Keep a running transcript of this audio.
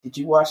Did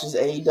you watch this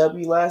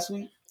AEW last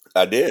week?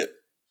 I did.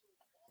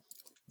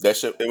 That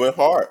shit, it went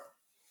hard.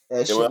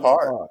 That It shit went was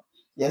hard. hard.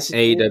 Yes,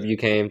 it did. AEW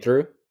came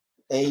through.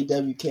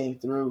 AEW came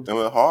through. It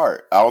went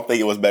hard. I don't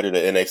think it was better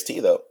than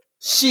NXT though.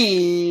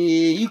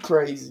 Shit, you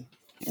crazy.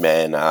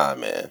 Man, nah,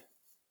 man.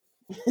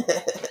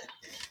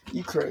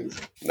 You crazy.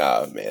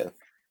 Nah, man.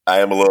 I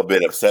am a little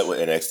bit upset with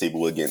NXT, but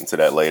we'll get into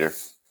that later.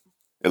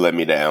 It let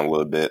me down a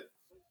little bit.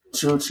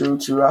 True. I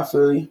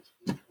feel you.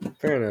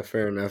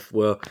 Fair enough.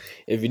 Well,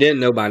 if you didn't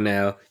know by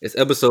now, it's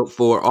episode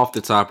 4 off the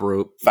top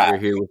rope. 5. We're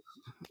here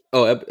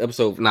with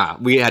episode. Nah,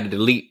 we had to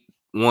delete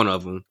one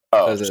of them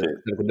because of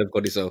technical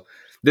difficulty. So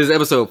this is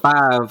episode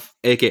 5,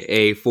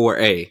 aka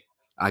 4A,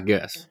 I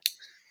guess.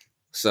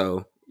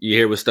 So you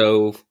here with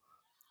Stove,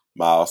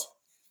 Miles,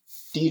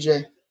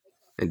 DJ,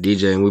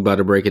 and we about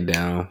to break it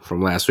down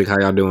from last week. How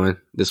y'all doing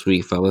this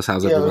week, fellas?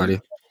 How's everybody?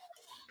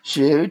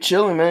 Shit, we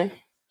chilling, man.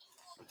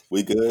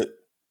 we good?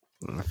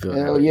 I feel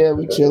Hell yeah,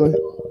 we chilling.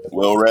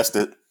 Well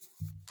rested.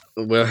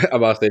 Well, I'm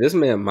about to say this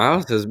man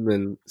Miles has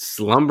been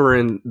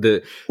slumbering.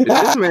 This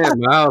man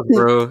Miles,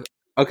 bro.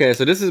 Okay,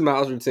 so this is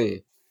Miles'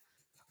 routine.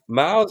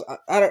 Miles,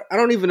 I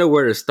don't even know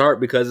where to start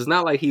because it's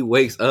not like he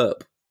wakes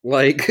up.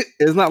 Like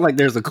it's not like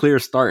there's a clear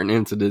start and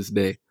end to this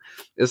day.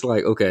 It's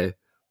like okay,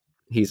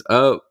 he's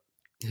up,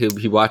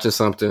 he watching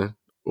something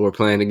or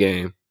playing a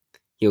game.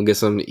 He'll get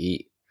something to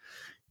eat.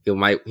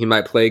 He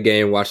might play a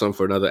game, watch something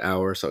for another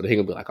hour, so he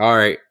can be like, all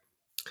right,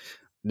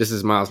 this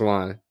is Miles'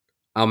 line.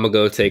 I'm gonna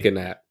go take a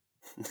nap.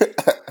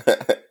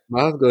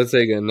 Miles go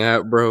take a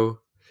nap, bro.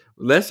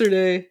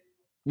 Yesterday,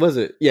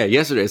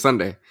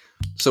 Sunday.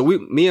 So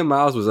me and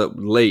Miles was up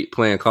late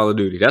playing Call of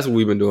Duty. That's what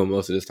we've been doing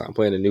most of this time,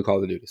 playing the new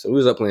Call of Duty. So we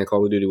was up playing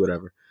Call of Duty,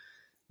 whatever.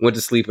 Went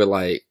to sleep at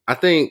I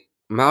think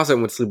Miles had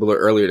went to sleep a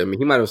little earlier than me.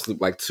 He might have slept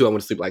like 2. I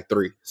went to sleep like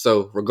 3.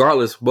 So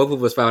regardless, both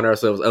of us found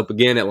ourselves up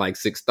again at like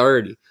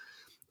 6:30.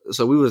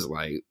 So we was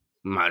like,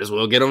 might as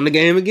well get on the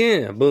game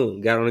again.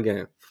 Boom, got on the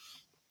game.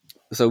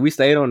 So we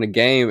stayed on the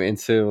game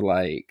until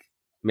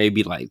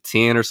maybe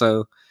 10 or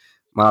so.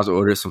 Miles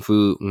ordered some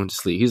food, went to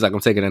sleep. He's like, I'm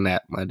taking a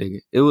nap, my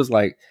nigga. It was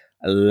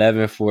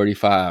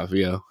 11:45,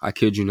 yo. I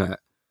kid you not.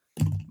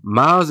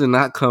 Miles did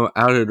not come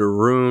out of the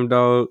room,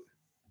 dog,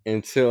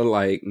 until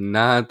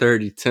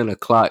 9:30, 10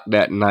 o'clock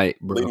that night,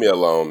 bro. Leave me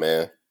alone,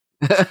 man.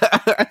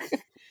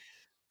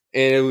 And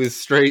it was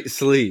straight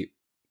sleep.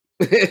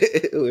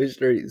 It was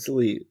straight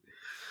sleep.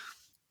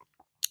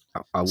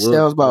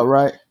 Sounds about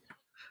right.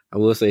 I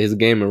will say his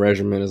gaming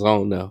regimen is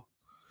on though.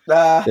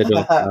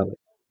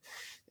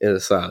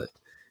 It's solid.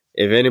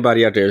 If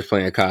anybody out there is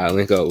playing COD,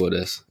 link up with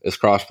us. It's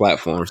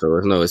cross-platform, so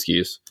there's no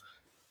excuse.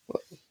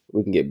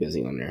 We can get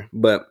busy on there.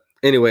 But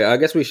anyway, I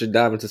guess we should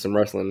dive into some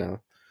wrestling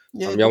now.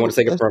 Yeah, y'all want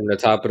to take it from the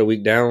top of the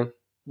week down?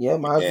 Yeah,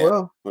 might as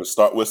well. We'll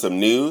start with some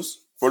news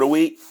for the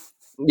week.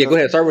 Yeah, go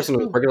ahead. Start with some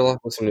news. Break it off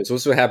with some news.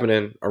 What's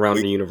happening around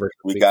the universe?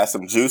 We got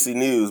some juicy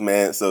news,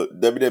 man. So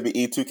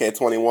WWE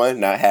 2K21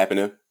 not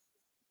happening.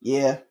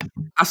 Yeah.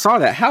 I saw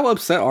that. How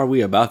upset are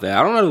we about that?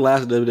 I don't know the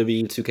last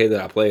WWE 2K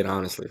that I played,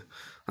 honestly.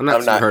 I'm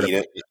not upset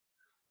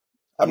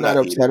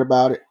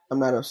about it.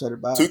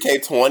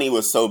 2K20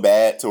 was so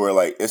bad to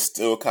where it's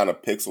still kind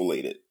of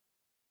pixelated.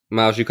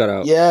 Miles, you cut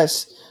out.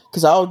 Yes,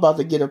 because I was about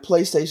to get a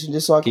PlayStation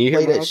just so I could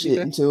play that shit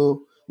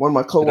until one of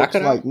my coworkers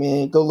was like,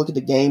 man, go look at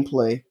the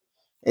gameplay.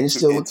 And it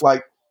still looked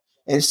like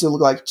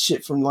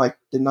shit from the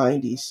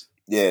 90s.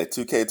 Yeah,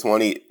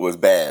 2K20 was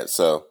bad,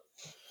 so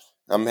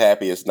I'm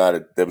happy it's not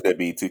a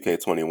WWE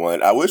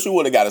 2K21. I wish we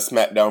would have got a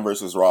SmackDown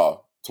versus Raw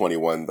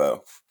 21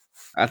 though.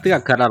 I think I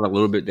cut out a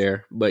little bit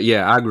there, but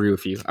yeah, I agree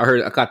with you.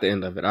 I caught the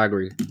end of it. I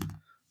agree,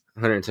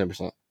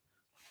 110%.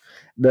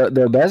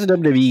 The best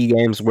WWE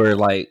games were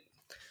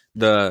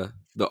the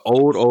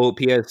old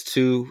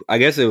PS2. I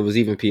guess it was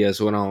even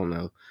PS1. I don't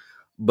know,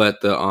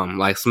 but the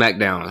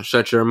SmackDown,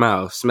 Shut Your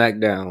Mouth,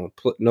 SmackDown,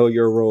 Know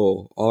Your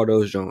Role, all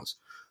those joints.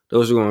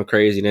 Those were going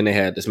crazy. Then they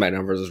had the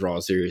SmackDown versus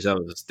Raw series.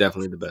 That was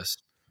definitely the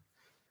best.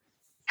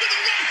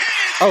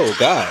 Oh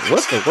God,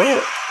 what the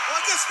world?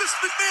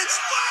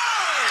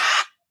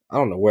 I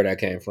don't know where that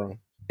came from.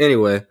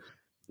 Anyway,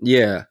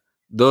 yeah,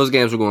 those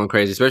games were going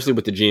crazy, especially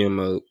with the GM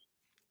mode.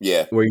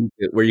 Yeah, where you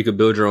could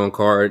build your own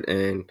card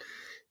and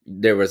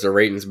there was a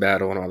ratings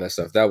battle and all that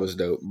stuff. That was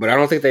dope. But I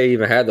don't think they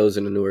even had those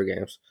in the newer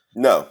games.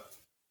 No,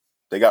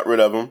 they got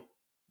rid of them.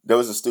 That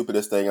was the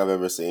stupidest thing I've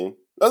ever seen.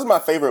 That was my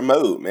favorite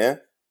mode,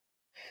 man.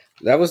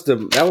 That was the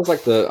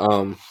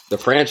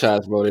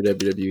franchise mode of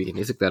WWE.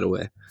 They took that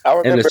away. I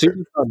remember, and the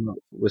Superstar mode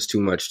was too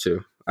much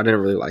too. I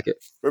didn't really like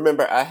it.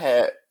 Remember, I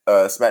had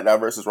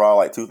SmackDown vs.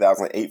 Raw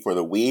 2008 for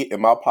the Wii,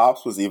 and my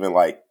pops was even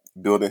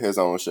building his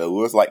own show.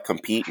 It was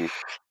competing.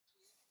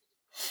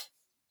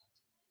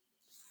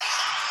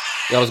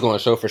 That was going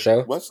show for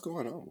show. What's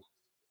going on?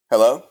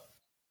 Hello?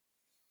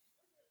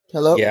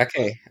 Yeah,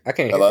 I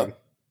can't. Hello? Hear him.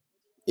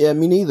 Yeah,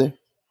 me neither.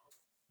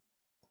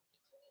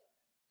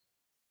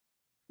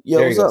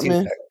 Yo, what's up,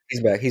 man?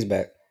 He's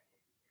back.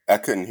 I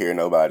couldn't hear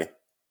nobody.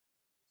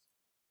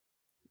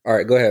 All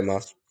right, go ahead,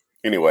 Moss.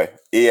 Anyway,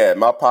 yeah,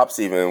 my pops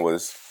even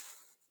was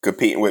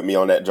competing with me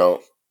on that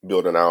jump,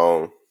 building our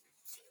own.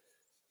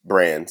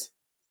 brands.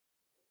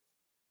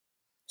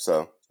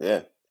 So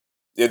yeah.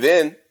 And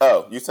then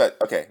you said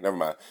okay, never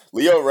mind.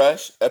 Lio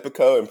Rush,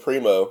 Epico, and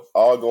Primo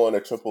all going to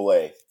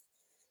AAA.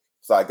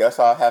 So I guess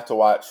I'll have to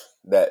watch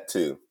that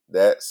too.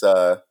 That's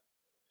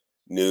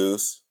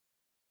news.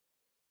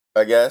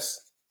 I guess.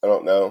 I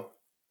don't know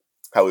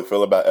how we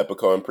feel about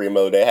Epico and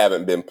Primo. They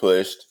haven't been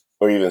pushed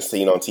or even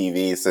seen on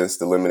TV since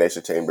the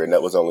Elimination Chamber, and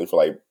that was only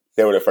for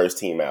they were the first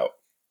team out.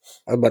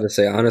 I was about to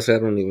say, honestly, I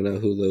don't even know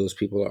who those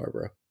people are,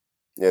 bro.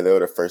 Yeah, they were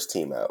the first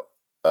team out.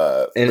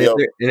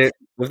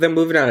 With them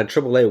moving out of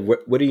AAA,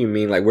 what do you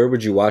mean? Like, where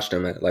would you watch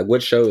them at? Like,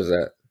 what show is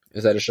that?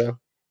 Is that a show?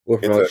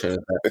 What promotion is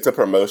that? It's a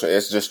promotion.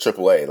 It's just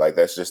AAA. Like,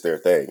 that's just their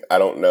thing. I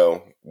don't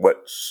know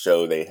what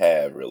show they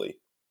have, really.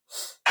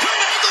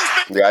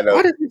 Yeah, I know.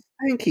 Why does this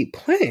thing keep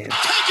playing?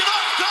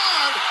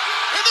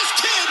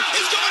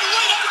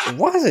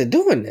 Why is it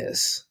doing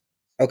this?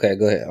 Okay,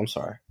 go ahead. I'm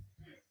sorry.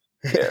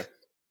 Yeah.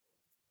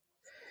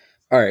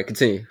 All right,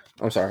 continue.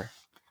 I'm sorry.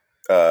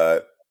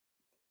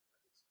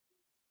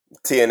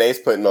 TNA's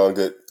putting on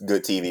good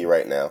TV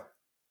right now.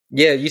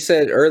 Yeah, you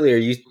said earlier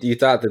you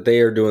thought that they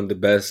are doing the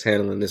best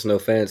handling this no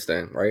fans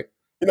thing, right?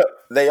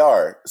 They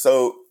are.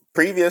 So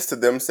previous to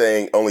them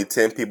saying only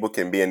 10 people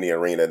can be in the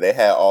arena, they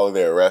had all of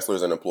their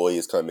wrestlers and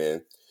employees come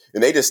in,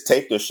 and they just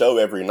taped the show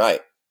every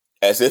night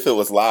as if it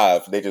was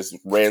live. They just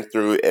ran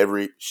through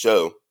every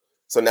show.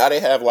 So now they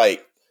have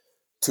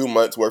 2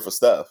 months worth of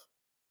stuff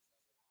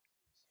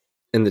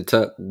in the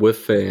tuck with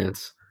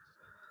fans.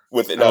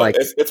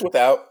 It's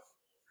without.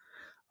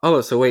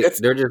 Oh, so wait,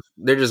 they're just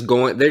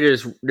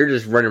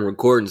running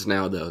recordings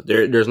now though.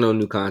 There's no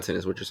new content,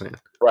 is what you're saying,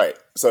 right?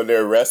 So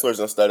their wrestlers,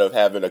 instead of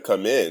having to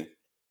come in,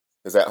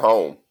 is at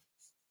home.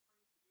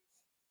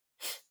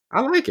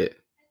 I like it,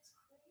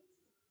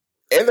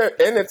 and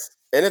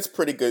it's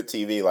pretty good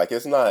TV. Like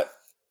it's not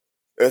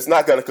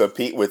going to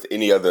compete with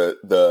any of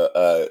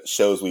the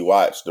shows we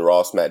watch, the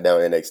Raw,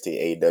 SmackDown,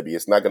 NXT, AEW.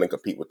 It's not going to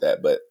compete with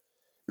that, but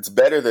it's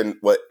better than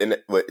what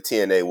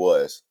TNA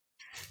was.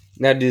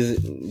 Now,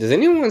 does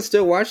anyone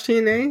still watch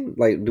TNA?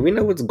 Like, do we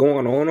know what's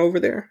going on over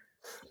there?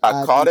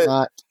 I caught it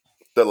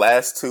the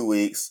last 2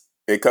 weeks.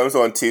 It comes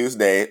on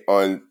Tuesday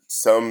on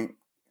some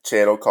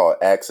channel called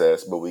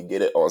Access, but we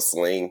get it on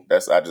Sling.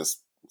 I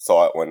just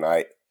saw it one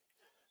night.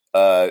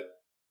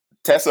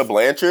 Tessa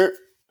Blanchard,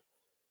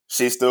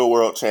 she's still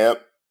world champ.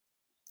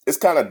 It's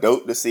kind of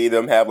dope to see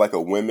them have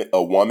a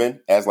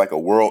woman as a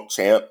world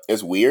champ.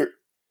 It's weird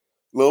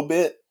a little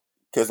bit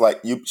because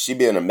she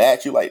be in a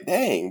match, you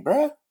dang,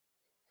 bruh.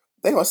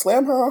 They gonna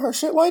slam her on her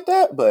shit like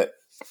that, but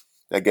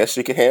I guess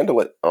she can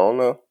handle it. I don't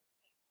know.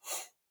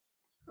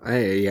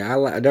 I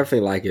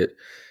definitely like it.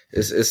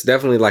 It's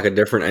definitely a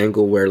different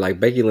angle where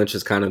Becky Lynch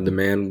is kind of the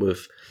man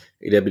with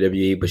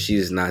WWE, but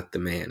she's not the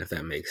man, if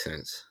that makes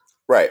sense.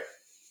 Right.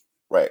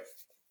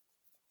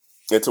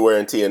 It's where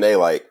in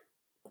TNA,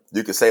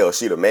 you could say, oh,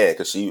 she the man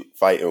because she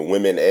fighting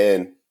women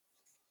and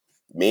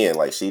men.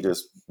 She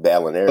just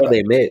battling everybody. Oh,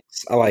 they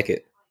mix. I like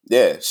it.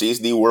 Yeah,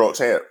 she's the world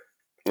champ.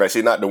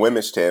 She's not the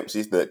women's champ.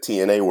 She's the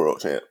TNA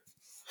world champ.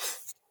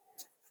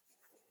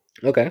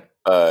 Okay.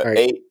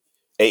 Right.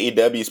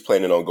 AEW's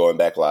planning on going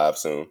back live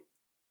soon.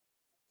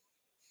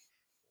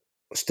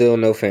 Still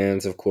no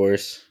fans, of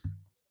course.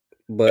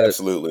 But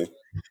absolutely.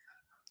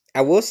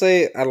 I will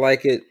say I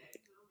like it.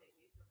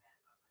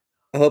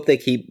 I hope they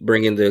keep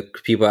bringing the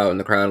people out in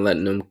the crowd and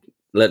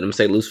letting them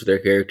stay loose with their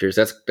characters.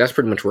 That's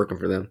pretty much working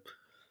for them.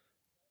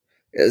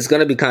 It's going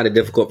to be kind of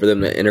difficult for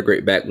them to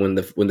integrate back when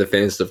the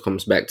fan stuff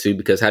comes back too,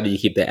 because how do you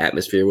keep the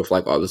atmosphere with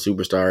all the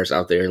superstars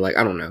out there?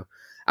 I don't know.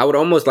 I would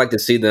almost like to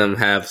see them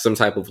have some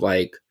type of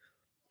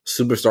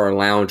superstar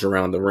lounge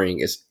around the ring.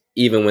 It's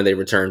even when they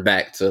return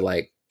back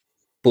to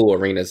full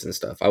arenas and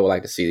stuff. I would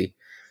like to see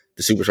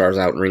the superstars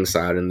out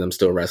ringside and them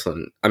still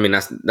wrestling. I mean,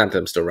 that's not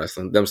them still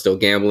wrestling, them still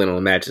gambling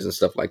on matches and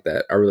stuff like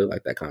that. I really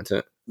like that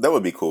content. That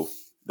would be cool.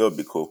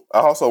 I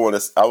also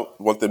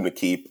want them to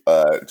keep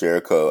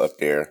Jericho up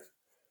there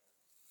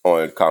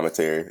on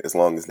commentary as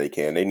long as they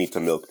can. They need to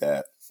milk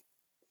that.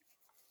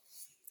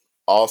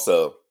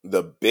 Also,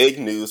 the big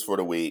news for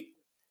the week: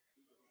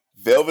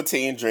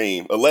 Velveteen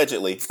Dream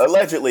allegedly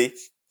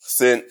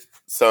sent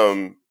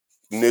some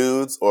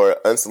nudes or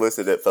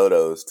unsolicited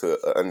photos to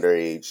an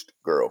underage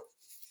girl.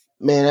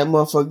 Man, that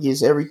motherfucker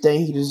gets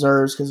everything he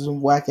deserves because of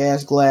them whack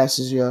ass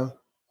glasses, yo.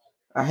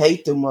 I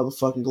hate them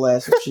motherfucking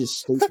glasses. Shit's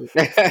stupid.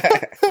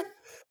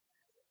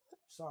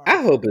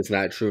 I hope it's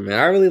not true, man.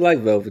 I really like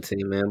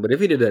Velveteen, man. But if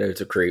he did that, it's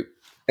a creep.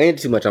 Ain't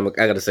too much I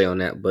gotta say on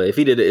that. But if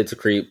he did it, it's a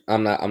creep.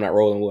 I'm not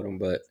rolling with him.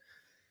 But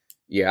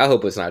yeah, I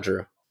hope it's not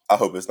true. I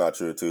hope it's not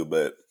true too.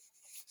 But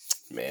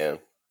man,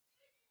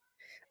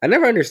 I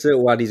never understood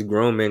why these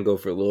grown men go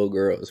for little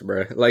girls,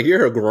 bro.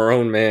 You're a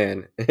grown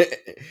man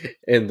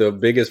in the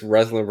biggest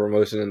wrestling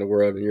promotion in the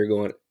world, and you're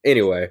going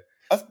anyway.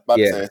 I was about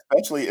to say,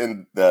 especially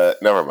in the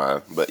never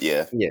mind. But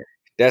yeah,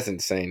 that's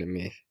insane to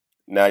me.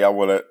 Now y'all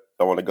want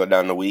to go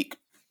down the week.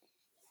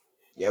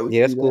 Yeah,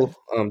 it's cool.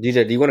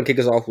 DJ, do you want to kick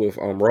us off with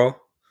Raw?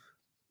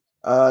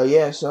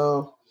 Yeah.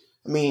 So,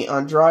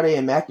 Andrade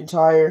and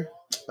McIntyre.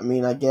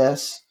 I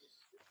guess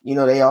You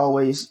know, they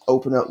always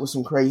open up with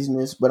some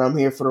craziness, but I'm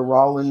here for the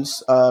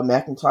Rollins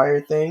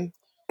McIntyre thing.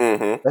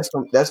 Mm-hmm.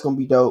 That's gonna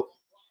be dope.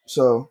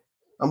 So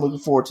I'm looking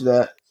forward to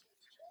that.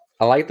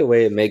 I like the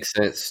way it makes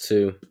sense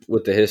too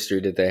with the history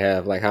that they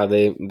have, like how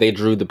they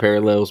drew the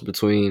parallels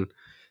between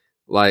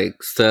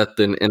like Seth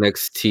and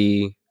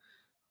NXT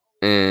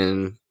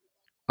and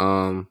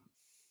McIntyre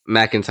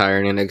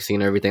and NXT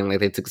and everything. Like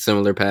they took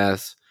similar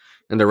paths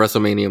in the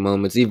WrestleMania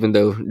moments, even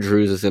though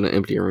Drew's is in an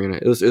empty arena.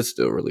 It's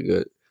still really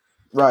good.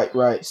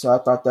 Right. So I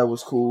thought that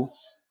was cool.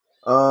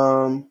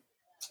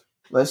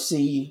 Let's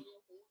see.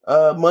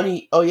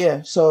 Money. Oh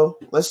yeah. So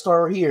let's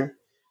start here.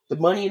 The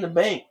Money in the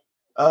Bank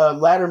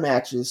ladder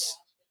matches.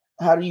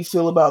 How do you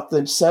feel about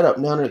the setup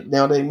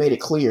now they made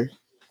it clear?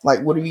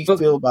 Like, what do you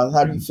feel about?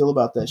 How do you feel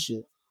about that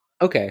shit?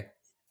 Okay,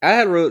 I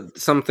had wrote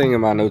something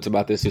in my notes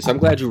about this too, so I'm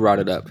glad you brought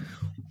it up.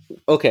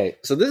 Okay,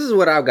 so this is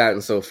what I've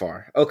gotten so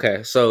far.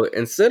 Okay, so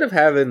instead of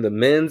having the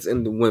men's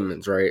and the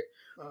women's, right,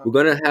 we're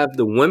gonna have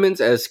the women's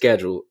as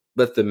scheduled,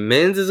 but the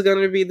men's is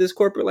gonna be this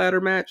corporate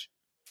ladder match.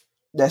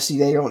 They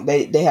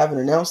haven't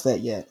announced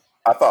that yet.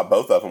 I thought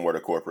both of them were the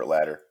corporate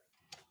ladder.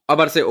 I'm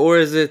about to say, or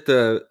is it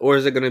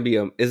gonna be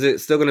is it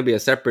still gonna be a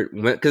separate?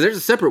 Because there's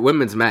a separate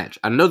women's match.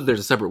 I know that there's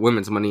a separate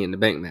women's Money in the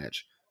Bank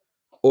match,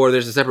 or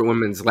there's a separate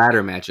women's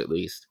ladder match at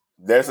least.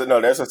 There's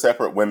a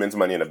separate women's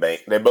Money in the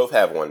Bank. They both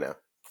have one now.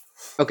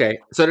 Okay,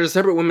 so there's a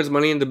separate women's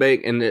Money in the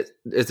Bank, and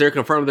is there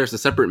confirmed there's a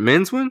separate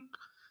men's one?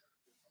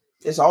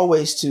 It's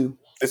always two.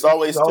 It's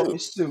always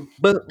two.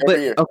 But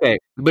okay,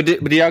 but do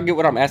y'all get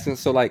what I'm asking?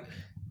 So like,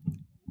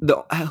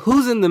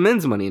 who's in the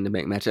men's Money in the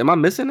Bank match? Am I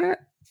missing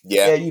that?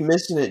 Yeah, you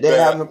missing it.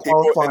 They're having a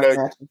qualifying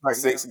match. Right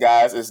 6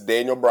 guys. It's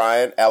Daniel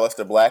Bryan,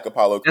 Aleister Black,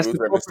 Apollo Crews,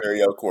 Rey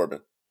Mysterio,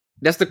 Corbin.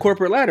 That's the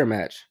corporate ladder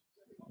match.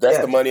 That's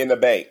the Money in the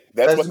Bank.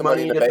 That's what the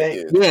Money in the Bank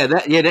is.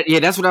 Yeah,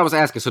 that's what I was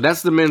asking. So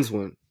that's the men's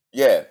one.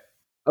 Yeah.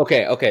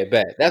 Okay,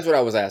 bet. That's what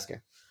I was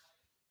asking.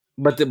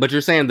 But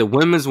you're saying the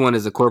women's one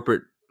is a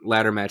corporate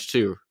ladder match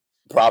too?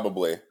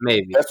 Probably.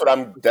 Maybe. That's what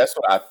I'm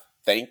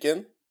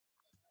thinking.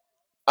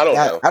 I don't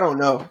know. I don't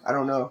know.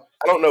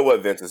 I don't know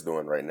what Vince is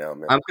doing right now,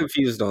 man. I'm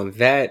confused on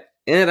that,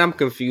 and I'm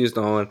confused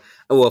on.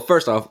 Well,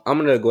 first off, I'm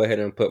gonna go ahead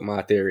and put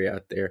my theory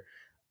out there.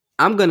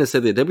 I'm gonna say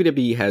that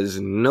WWE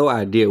has no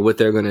idea what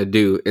they're gonna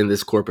do in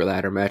this corporate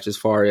ladder match, as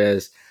far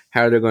as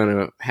how they're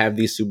gonna have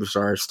these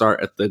superstars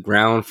start at the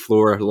ground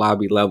floor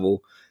lobby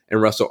level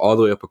and wrestle all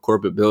the way up a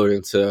corporate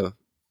building to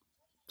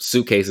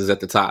suitcases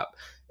at the top.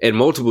 And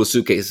multiple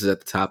suitcases at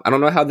the top. I don't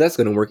know how that's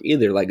going to work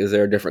either. Like, is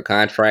there a different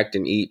contract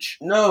in each?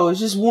 No, it's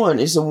just one.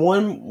 It's a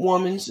one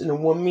woman's and a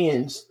one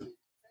men's.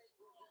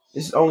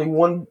 It's only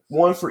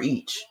one for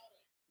each.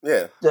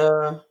 Yeah.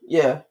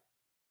 Yeah.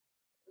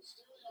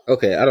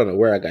 Okay, I don't know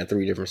where I got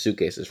 3 different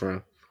suitcases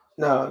from.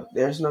 No,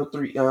 there's no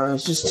 3.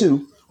 It's just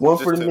 2. One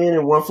for the men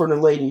and one for the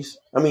ladies.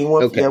 I mean,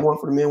 one for the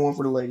men, one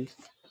for the ladies.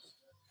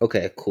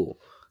 Okay, cool.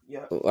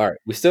 Yeah. All right.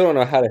 We still don't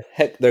know how the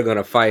heck they're going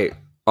to fight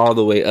all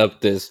the way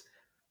up this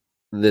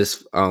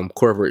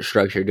corporate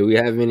structure. Do we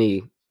have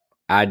any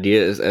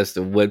ideas as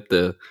to what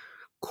the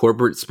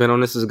corporate spin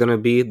on this is going to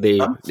be? They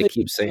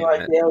keep saying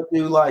like that they'll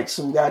do like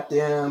some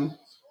goddamn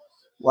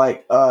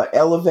like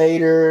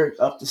elevator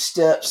up the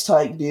steps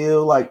type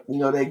deal. Like, you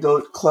know, they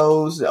go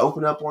close, they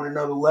open up on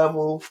another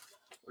level.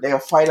 They'll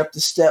fight up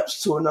the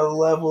steps to another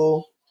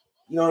level.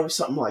 You know,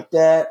 something like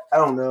that. I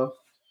don't know.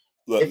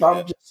 Look, if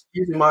I'm just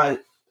using my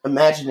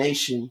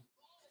imagination,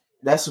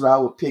 that's what I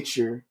would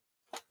picture.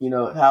 You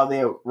know, how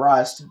they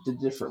rise to the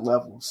different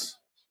levels.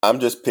 I'm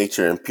just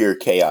picturing pure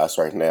chaos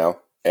right now.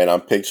 And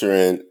I'm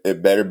picturing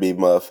it better be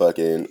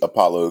motherfucking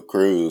Apollo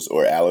Crews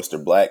or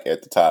Aleister Black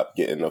at the top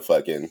getting a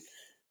fucking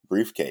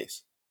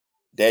briefcase.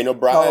 Daniel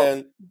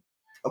Bryan.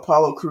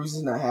 Apollo Crews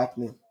is not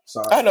happening.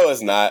 Sorry. I know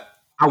it's not.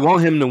 I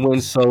want him to win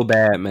so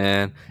bad,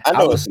 man. I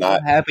know it's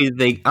not.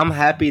 I'm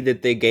happy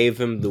that they gave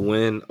him the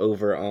win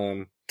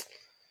over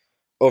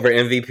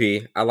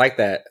MVP. I like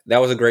that. That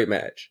was a great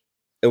match.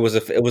 It was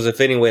a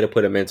fitting way to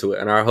put him into it,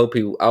 and I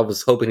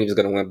was hoping he was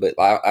going to win, but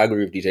I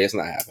agree with DJ. It's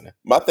not happening.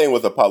 My thing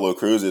with Apollo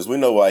Crews is we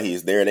know why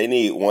he's there. They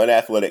need one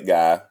athletic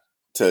guy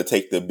to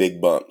take the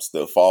big bumps,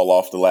 to fall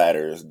off the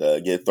ladders,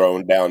 to get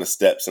thrown down the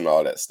steps, and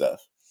all that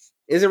stuff.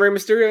 Is it Rey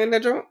Mysterio in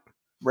that joint?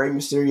 Rey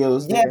Mysterio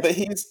is there. Yeah, but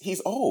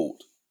he's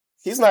old.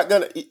 He's not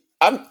gonna.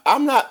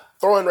 I'm not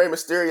throwing Rey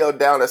Mysterio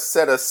down a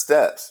set of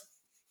steps.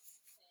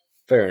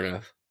 Fair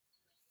enough.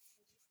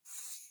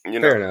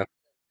 Fair enough.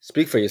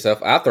 Speak for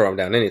yourself. I'll throw him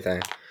down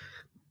anything.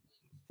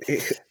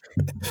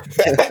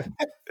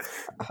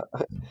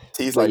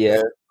 He's like,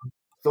 yeah,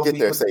 get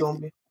there safe.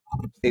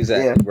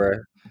 Exactly, bro.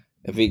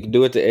 If we can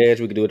do it to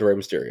Edge, we can do it to Rey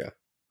Mysterio.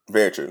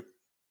 Very true.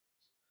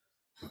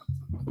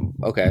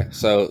 Okay,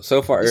 so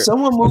far, is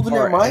someone moving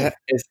their mic?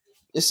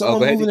 Is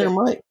someone moving their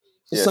mic?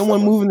 Is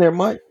someone moving their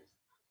mic?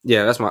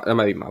 Yeah, that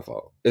might be my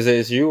fault. Is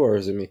it you or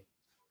is it me?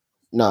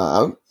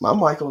 Nah, my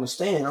mic on the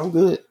stand. I'm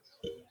good.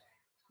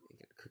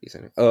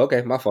 Oh,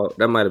 okay, my fault.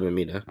 That might have been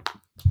me then.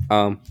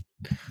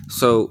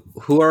 So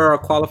who are our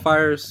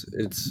qualifiers?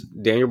 It's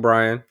Daniel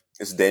Bryan.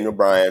 It's Daniel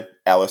Bryan,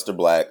 Aleister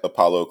Black,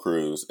 Apollo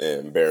Crews,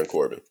 and Baron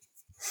Corbin.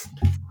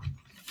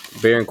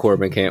 Baron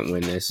Corbin can't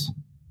win this.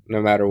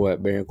 No matter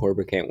what, Baron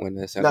Corbin can't win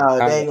this.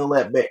 Nah, they ain't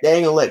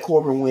gonna let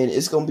Corbin win.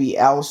 It's gonna be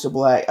Aleister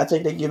Black. I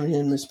think they're giving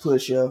him this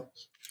push, yo.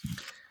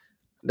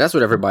 That's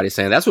what everybody's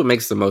saying. That's what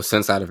makes the most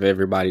sense out of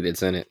everybody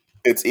that's in it.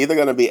 It's either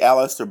going to be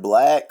Aleister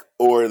Black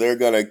or they're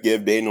going to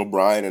give Daniel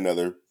Bryan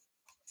another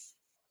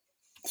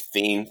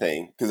Fiend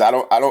thing, because I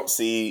don't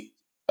see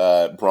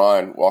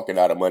Braun walking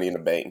out of Money in the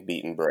Bank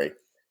beating Bray.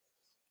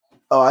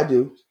 Oh, I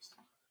do.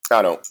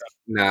 I don't.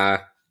 Nah.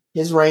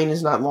 His reign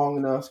is not long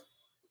enough.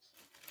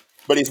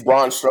 But he's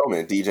Braun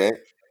Strowman, DJ.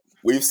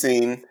 We've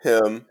seen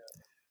him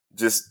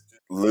just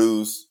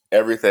lose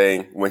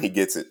everything when he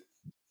gets it.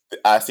 The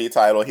IC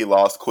title, he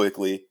lost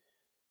quickly.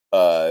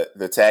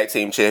 The tag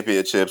team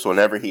championships,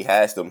 whenever he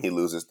has them, he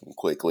loses them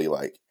quickly.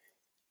 Like,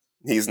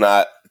 he's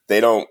not. They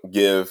don't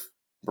give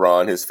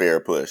Braun his fair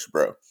push,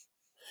 bro.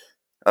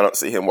 I don't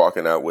see him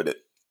walking out with it.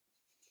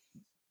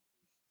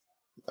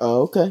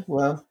 Oh, okay.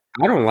 Well,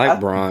 I don't like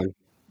Braun.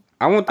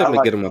 I want them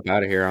to get him up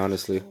out of here,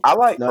 honestly. I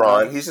like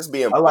Braun. He's just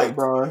being. I like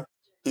Braun.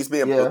 He's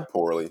being booked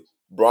poorly.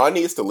 Braun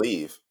needs to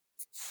leave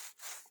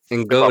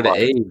and go to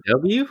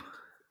AEW.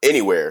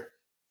 Anywhere.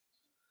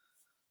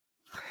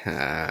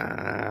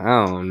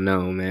 I don't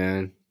know,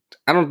 man.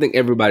 I don't think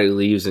everybody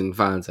leaves and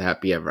finds a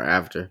happy ever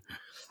after.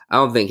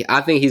 I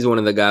think he's one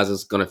of the guys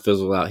that's gonna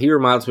fizzle out. He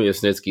reminds me of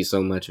Snitsky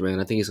so much, man.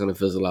 I think he's gonna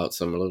fizzle out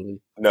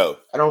similarly. No,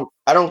 I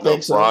don't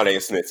think so. Braun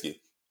ain't Snitsky.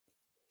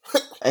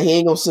 And he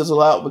ain't gonna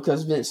sizzle out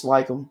because Vince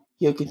like him.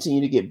 He'll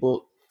continue to get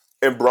booked.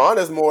 And Braun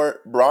is more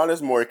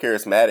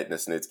charismatic than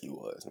Snitsky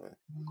was, man.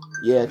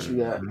 Yeah, true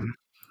that.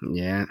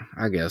 Yeah,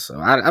 I guess so.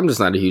 I'm just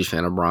not a huge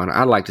fan of Braun.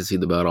 I'd like to see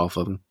the belt off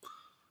of him.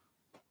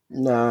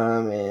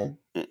 Nah, man.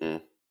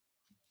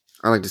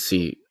 I like to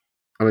see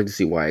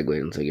Wyatt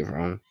Gleason take it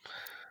from him.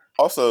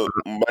 Also,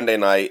 Monday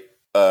night,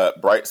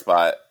 bright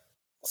spot.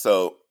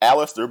 So,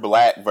 Aleister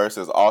Black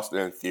versus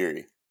Austin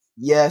Theory.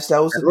 Yes,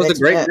 that was a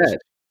great match.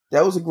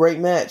 That was a great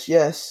match.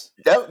 Yes,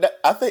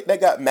 I think that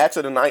got match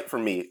of the night for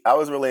me. I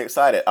was really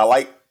excited. I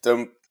liked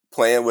them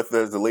playing with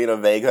the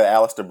Zelina Vega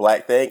Aleister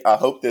Black thing. I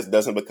hope this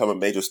doesn't become a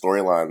major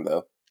storyline,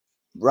 though.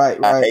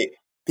 Right. I hate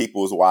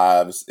people's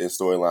wives in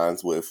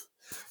storylines with.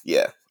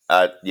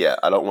 I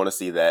don't want to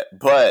see that.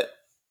 But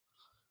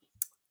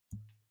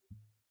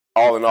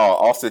all in all,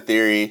 Austin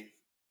Theory,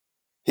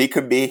 he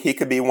could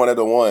be one of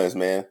the ones,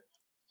 man.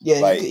 Yeah,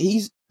 like,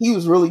 he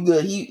was really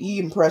good. He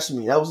impressed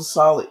me. That was a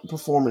solid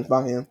performance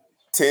by him.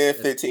 10,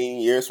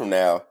 15 years from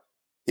now,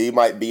 he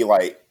might be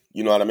like,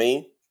 you know what I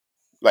mean?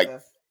 Like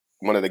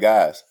one of the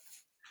guys.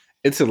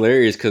 It's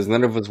hilarious because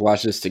none of us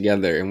watched this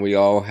together and we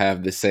all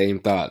have the same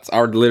thoughts. I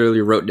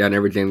literally wrote down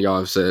everything y'all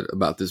have said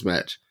about this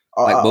match.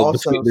 Like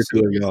both between the two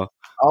of y'all.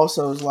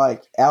 Also, it's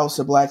like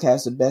Aleister Black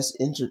has the best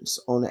entrance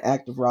on the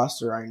active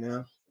roster right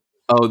now.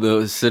 Oh,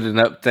 the sitting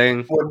up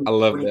thing? I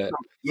love that.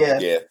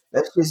 Yeah.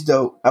 That's just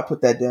dope. I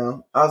put that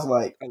down. I was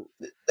like,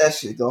 that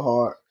shit go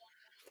hard.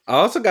 I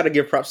also got to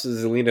give props to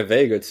Zelina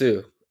Vega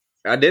too.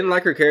 I didn't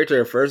like her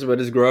character at first, but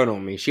it's grown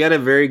on me. She had a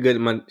very good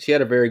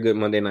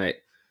Monday night.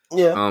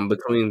 Yeah.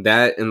 Between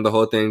that and the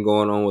whole thing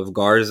going on with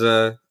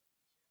Garza,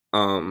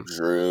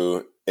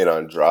 Drew and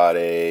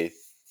Andrade,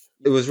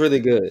 it was really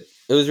good.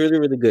 It was really,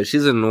 really good.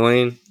 She's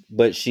annoying,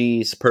 but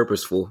she's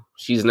purposeful.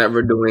 She's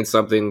never doing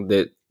something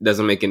that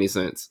doesn't make any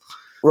sense.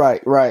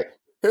 Right.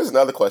 Here's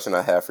another question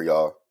I have for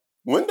y'all.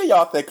 When do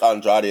y'all think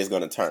Andrade is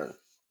going to turn?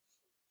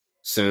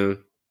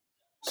 Soon.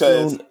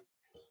 Because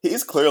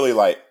he's clearly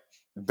like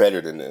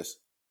better than this.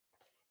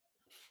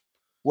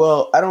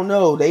 Well, I don't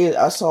know.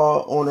 I saw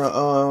on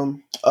a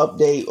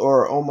update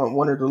or on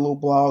one of the little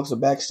blogs or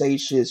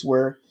backstage shits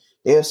where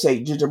they'll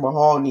say Jinder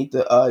Mahal need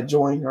to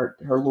join her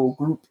little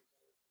group.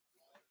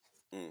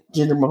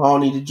 Jinder Mahal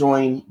need to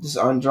join this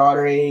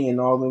Andrade and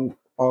all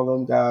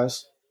them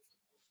guys.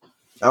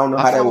 I don't know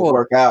how that would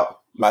work out.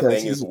 My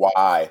thing is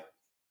why.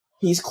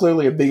 He's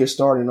clearly a bigger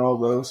star than all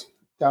those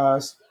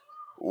guys.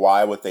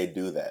 Why would they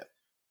do that?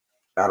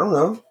 I don't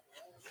know.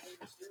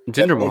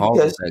 Jinder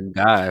Mahal is that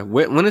guy.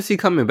 When is he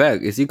coming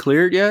back? Is he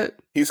cleared yet?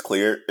 He's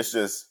cleared. It's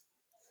just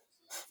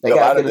they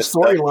got to get a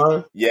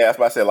storyline. Yeah, that's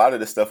why I said a lot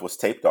of this stuff was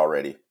taped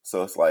already.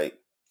 So it's like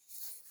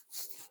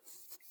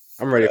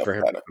I'm ready for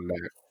him to come back.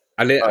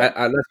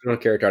 That's one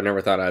character I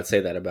never thought I'd say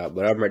that about,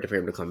 but I'm ready for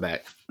him to come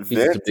back. He's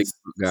a big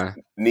guy.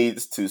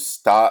 Needs to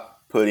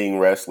stop putting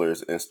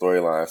wrestlers in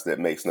storylines that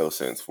makes no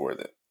sense for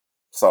them.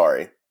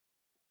 Sorry.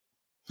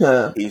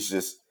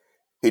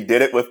 He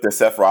did it with the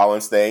Seth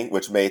Rollins thing,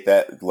 which made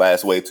that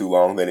last way too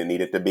long than it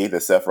needed to be,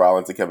 the Seth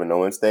Rollins and Kevin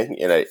Owens thing.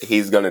 And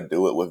he's going to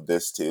do it with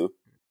this too.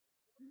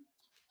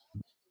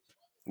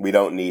 We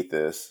don't need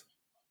this.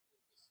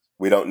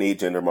 We don't need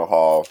Jinder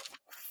Mahal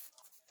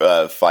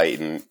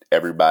fighting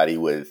everybody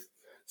with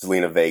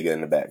Zelina Vega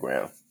in the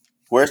background.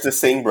 Where's the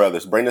Singh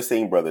brothers? Bring the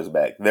Singh brothers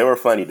back. They were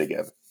funny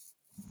together.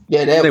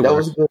 Yeah, that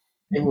was good.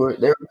 They were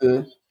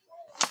good.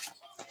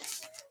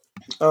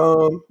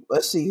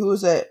 Let's see, who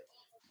is that?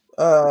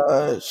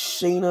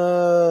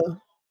 Shayna.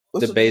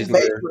 What's the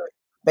Baszler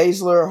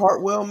Baszler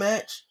Hartwell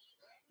match?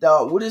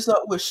 Dog, what is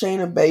up with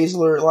Shayna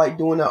Baszler like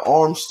doing that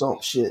arm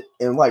stomp shit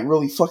and like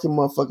really fucking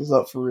motherfuckers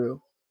up for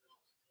real?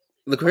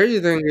 The crazy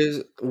thing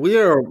is,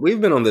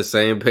 we've been on the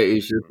same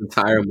page this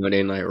entire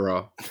Monday Night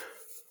Raw.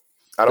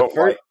 I don't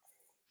Go ahead.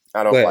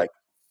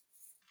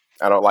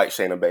 like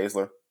Shayna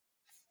Baszler.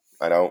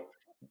 I don't.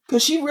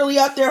 Cause she really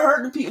out there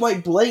hurting people,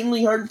 like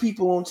blatantly hurting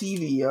people on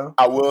TV, yo.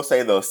 I will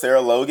say though,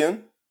 Sarah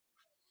Logan.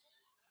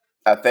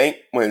 I think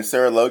when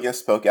Sarah Logan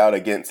spoke out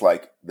against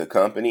like the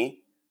company,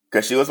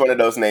 because she was one of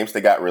those names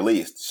that got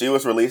released. She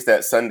was released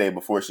that Sunday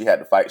before she had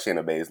to fight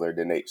Shayna Baszler.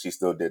 Then she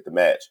still did the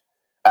match.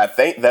 I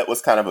think that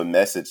was kind of a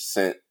message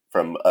sent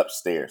from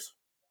upstairs.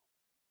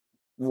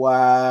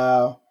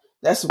 Wow,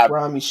 that's some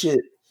grimy shit.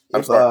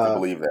 I'm starting to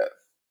believe that.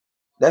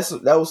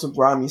 That was some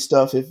grimy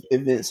stuff. If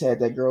Vince had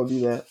that girl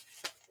do that,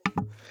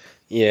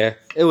 yeah,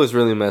 it was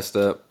really messed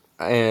up.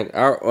 And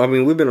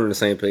we've been on the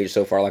same page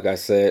so far. Like I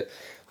said,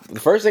 the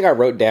first thing I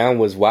wrote down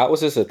was, why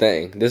was this a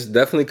thing? This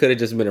definitely could have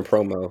just been a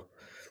promo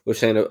with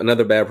Shayna,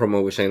 another bad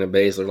promo with Shayna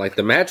Baszler. Like,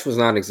 the match was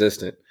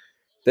non-existent.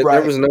 There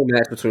was no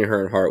match between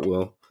her and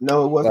Hartwell.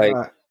 No, it was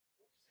not.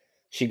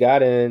 She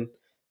got in,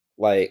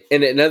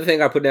 and another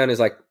thing I put down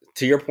is,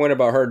 to your point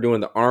about her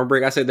doing the arm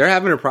break, I said they're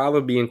having a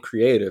problem being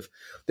creative.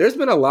 There's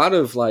been a lot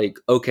of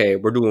okay,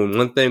 we're doing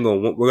one thing,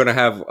 we're going to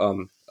have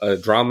a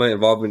drama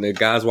involving the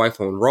guy's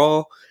wife on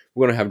Raw.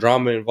 We're going to have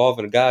drama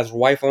involving the guy's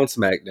wife on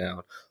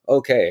SmackDown.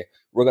 Okay,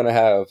 we're going to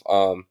have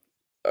a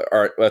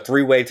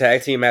three-way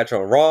tag team match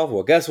on Raw.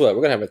 Well, guess what?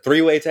 We're going to have a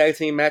three-way tag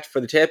team match for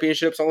the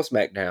championships on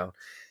SmackDown.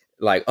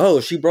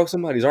 She broke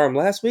somebody's arm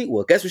last week.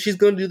 Well, guess what she's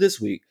going to do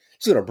this week?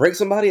 She's going to break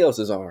somebody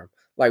else's arm.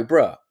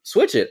 Bruh,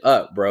 switch it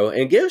up, bro.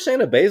 And give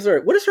Shayna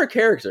Baszler, what is her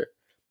character?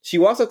 She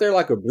walks up there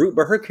like a brute,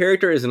 but her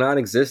character is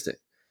non-existent.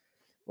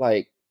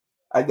 I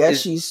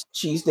guess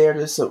she's there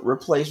to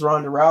replace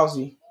Ronda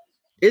Rousey.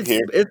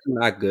 It's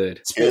not good.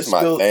 Here's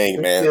my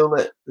thing, man. Fill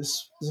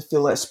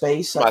that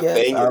space, I guess.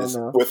 Thing is,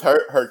 with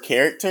her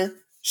character,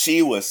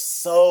 she was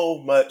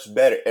so much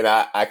better. And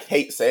I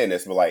hate saying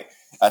this, but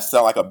I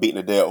sound like I'm beating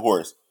a dead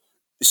horse.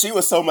 She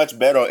was so much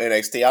better on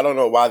NXT. I don't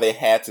know why they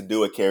had to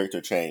do a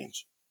character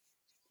change.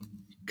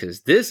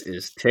 Because this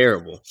is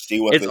terrible.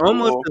 It's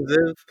almost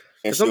as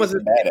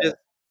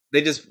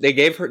if they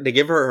give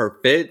her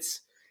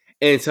fits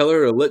and tell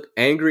her to look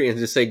angry and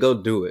just say, go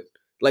do it.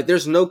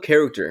 There's no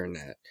character in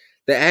that.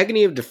 The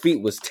agony of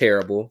defeat was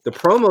terrible. The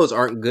promos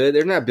aren't good.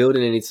 They're not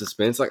building any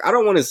suspense. I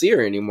don't want to see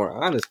her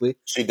anymore, honestly.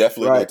 She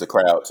definitely needs a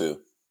crowd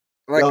too.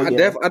 I don't want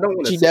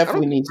to. She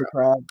definitely needs a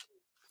crowd.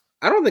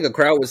 I don't think a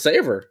crowd would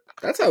save her.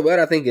 That's how bad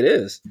I think it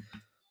is.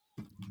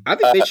 I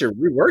think they should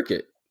rework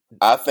it.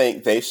 I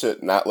think they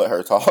should not let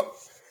her talk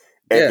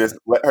and just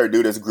let her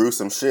do this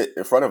gruesome shit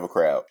in front of a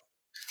crowd.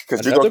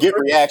 Because you're going to get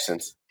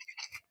reactions.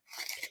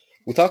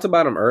 We talked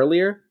about him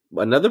earlier.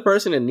 Another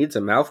person that needs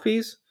a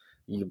mouthpiece,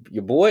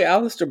 your boy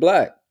Aleister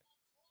Black.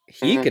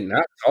 He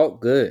cannot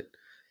talk good.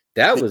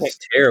 That was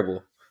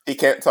terrible. He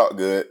can't talk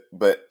good,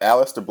 but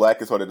Aleister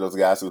Black is one of those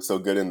guys who's so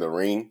good in the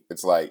ring.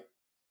 It's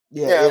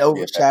it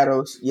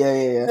overshadows.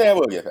 Yeah,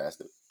 we'll get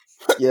past it.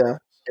 Yeah.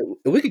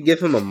 If we could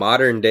give him a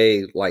modern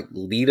day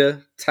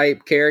Lita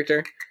type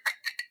character,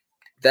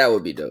 that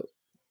would be dope.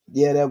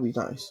 Yeah, that would be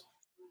nice.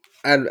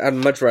 I'd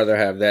much rather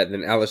have that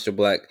than Aleister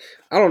Black.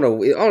 I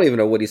don't even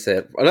know what he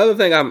said. Another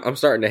thing I'm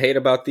starting to hate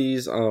about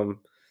these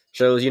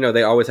shows,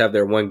 they always have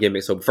their one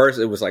gimmick. So first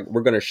it was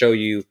we're going to show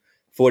you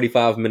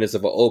 45 minutes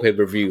of an old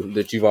pay-per-view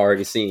that you've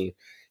already seen.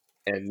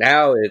 And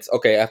now it's,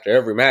 okay, after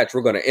every match,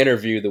 we're going to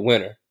interview the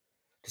winner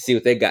to see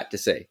what they got to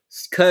say.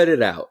 Cut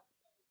it out.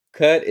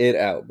 Cut it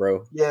out,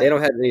 bro. Yeah, they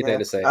don't have anything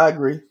to say. I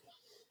agree.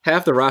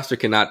 Half the roster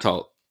cannot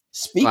talk.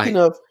 Speaking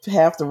of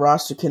half the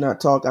roster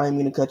cannot talk, I'm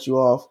going to cut you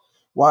off.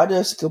 Why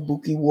does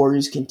Kabuki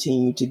Warriors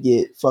continue to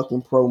get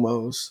fucking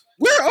promos?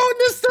 We're on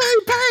the same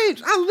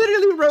page. I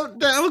literally wrote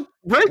down,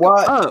 break them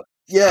up.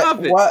 Yeah,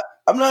 why?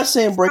 I'm not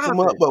saying break them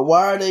up, but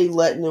why are they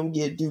letting them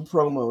do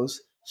promos?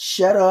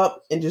 Shut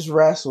up and just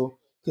wrestle.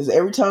 Because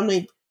every time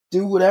they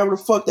do whatever the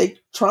fuck they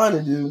trying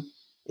to do,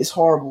 it's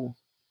horrible.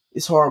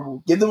 It's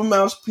horrible. Give them a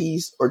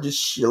mouthpiece or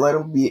just let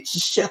them be.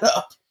 Just shut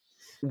up.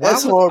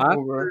 That's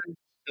horrible, bro.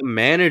 The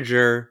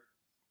manager,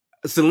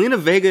 Selena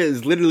Vega,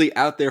 is literally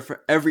out there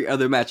for every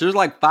other match. There's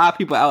 5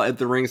 people out at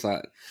the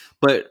ringside.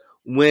 But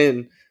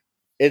when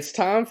it's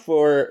time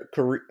for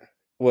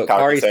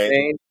Kairi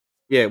Sane,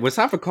 when it's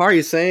time for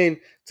Kairi Sane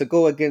to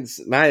go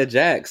against Nia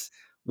Jax,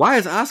 why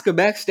is Asuka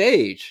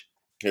backstage?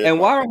 And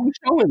why are we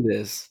showing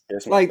this?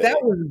 That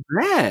was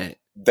bad.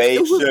 They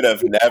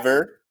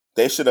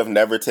should have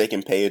never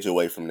taken Paige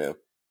away from them.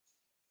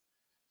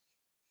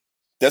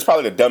 That's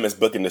probably the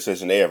dumbest booking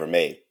decision they ever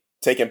made.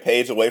 Taking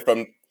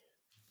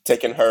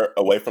her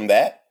away from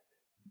that.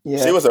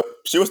 Yeah.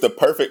 She was the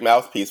perfect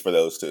mouthpiece for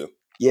those two.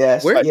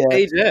 Yes. Where's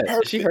Paige at?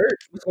 Is she hurt?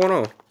 What's going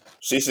on?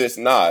 She's just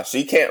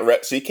she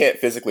can't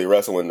physically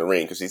wrestle in the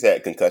ring because she's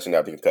had concussion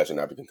after concussion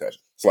after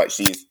concussion. It's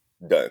she's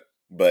done.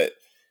 But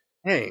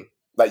dang.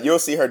 You'll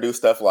see her do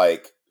stuff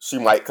she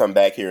might come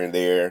back here and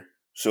there.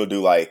 She'll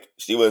do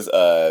she was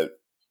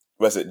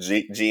was it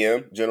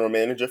GM, general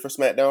manager for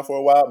SmackDown for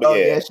a while. But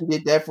yeah, she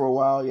did that for a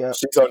while. Yeah,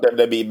 she's on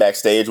WWE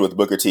backstage with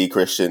Booker T,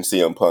 Christian,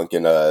 CM Punk,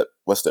 and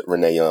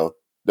Renee Young.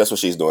 That's what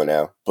she's doing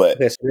now. But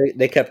okay, so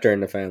they kept her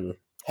in the family.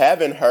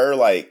 Having her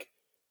like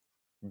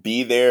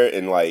be there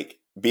and like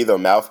be the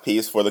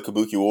mouthpiece for the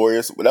Kabuki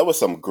Warriors, that was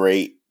some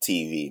great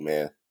TV,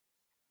 man.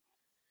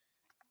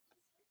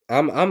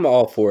 I'm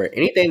all for it.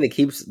 Anything that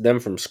keeps them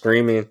from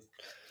screaming,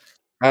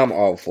 I'm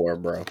all for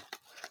it, bro.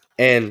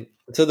 And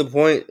to the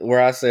point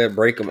where I said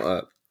break them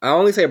up. I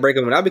only say break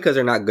them up not because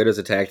they're not good as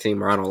a tag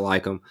team or I don't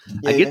like them.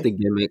 Yeah. I get the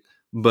gimmick,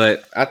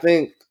 but I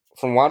think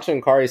from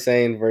watching Kairi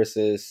Sane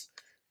versus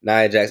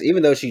Nia Jax,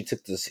 even though she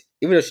took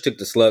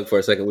the slug for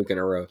a second week in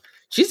a row,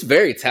 she's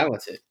very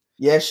talented.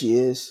 Yeah, she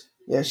is.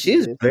 Yeah,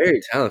 she's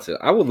very talented.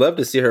 I would love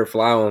to see her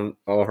fly on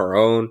her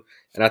own.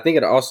 And I think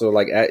it also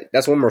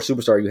that's one more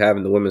superstar you have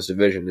in the women's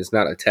division. It's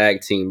not a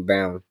tag team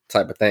bound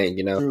type of thing,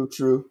 you know.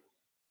 True.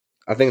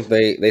 I think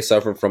they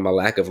suffer from a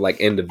lack of like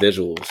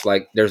individuals.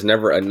 Like there's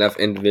never enough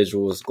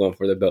individuals going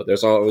for the belt.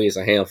 There's always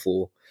a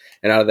handful,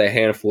 and out of that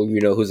handful, you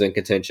know who's in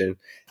contention.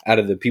 Out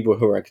of the people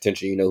who are in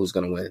contention, you know who's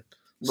going to win.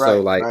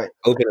 Right,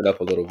 open it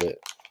up a little bit.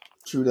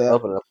 True that.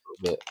 Open it up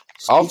a little bit.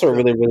 I also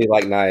really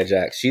like Nia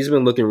Jax. She's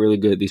been looking really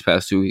good these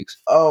past 2 weeks.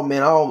 Oh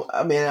man,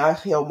 I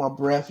held my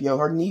breath, yo.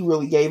 Her knee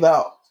really gave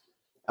out.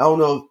 I don't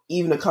know.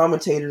 Even the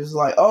commentators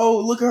like,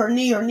 "Oh, look at her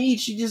knee. Her knee.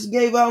 She just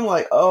gave out." I'm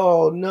like,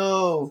 "Oh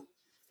no,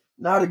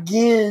 not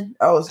again."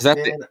 I was. Is that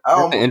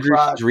the injury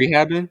she's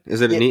rehabbing? Is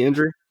it a knee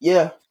injury?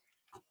 Yeah.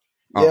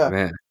 Oh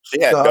man,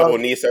 she had double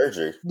knee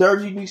surgery.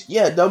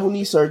 Double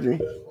knee surgery.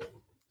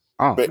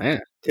 Oh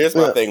man. Here's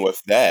my thing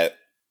with that: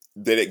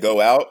 did it go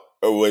out,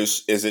 or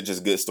is it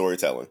just good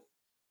storytelling?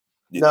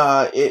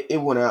 Nah, it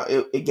went out.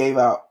 It gave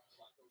out.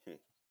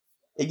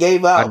 It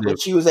gave out, but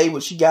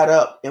she got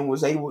up and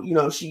was able. You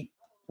know, she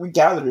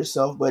regathered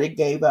herself, but it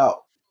gave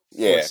out.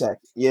 Yeah. For a second.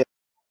 Yeah.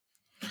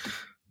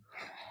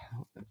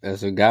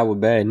 As a guy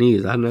with bad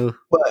knees, I know.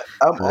 But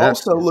I'm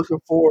also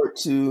looking forward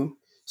to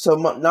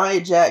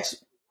Nia Jax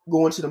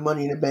going to the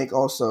Money in the Bank.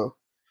 Also,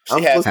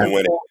 she has to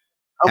win it.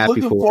 I'm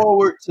looking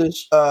forward to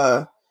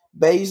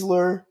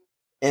Baszler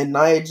and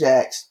Nia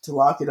Jax to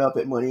lock it up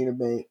at Money in the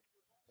Bank,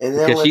 and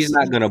then because she's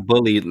not going to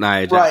bully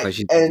Nia Jax, right? Like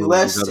she's and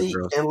let's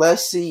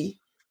see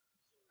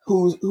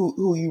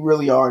who you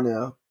really are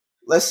now.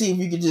 Let's see if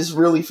you can just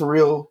really for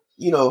real,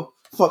 you know,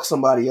 fuck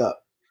somebody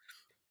up.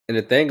 And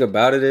the thing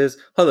about it is,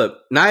 hold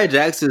up, Nia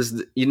Jax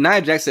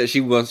said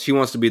she wants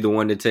to be the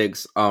one that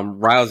takes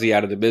Rousey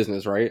out of the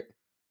business, right?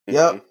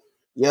 Yep.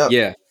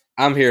 Yeah,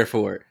 I'm here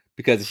for it.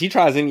 Because if she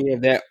tries any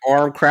of that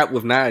arm crap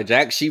with Nia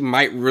Jax, she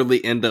might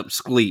really end up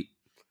spleet.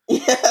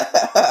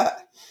 Yeah.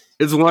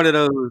 It's one of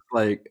those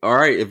like, all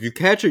right, if you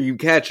catch her, you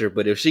catch her.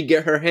 But if she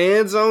get her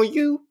hands on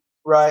you,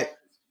 right,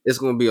 it's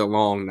going to be a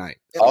long night.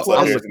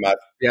 Also, here's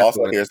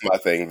my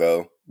thing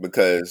though,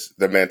 because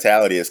the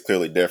mentality is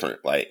clearly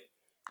different. Like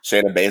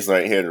Shayna Baszler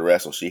ain't here to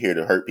wrestle; she here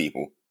to hurt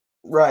people.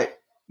 Right.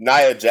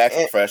 Nia Jax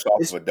is fresh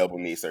off of a double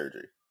knee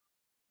surgery,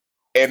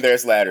 and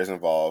there's ladders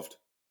involved.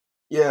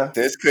 Yeah.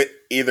 This could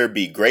either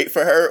be great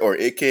for her or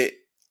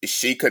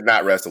she could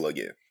not wrestle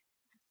again.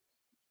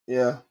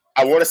 Yeah.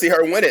 I want to see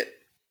her win it.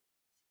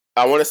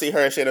 I want to see her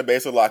and Shayna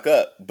Baszler lock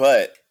up.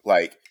 But,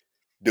 like,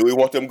 do we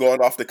want them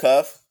going off the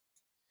cuff?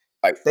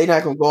 Like, they're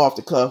not going to go off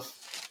the cuff.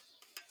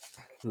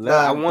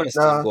 I want to see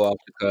them go off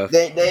the cuff.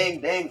 They'll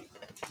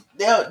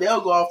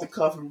go off the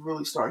cuff and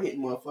really start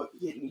hitting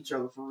each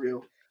other for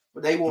real.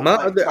 But they won't.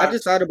 I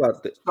just thought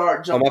about this.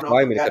 Start jumping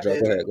off. Go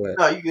ahead.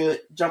 No, you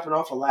good. Jumping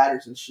off of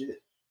ladders and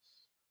shit.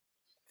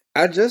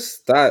 I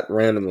just thought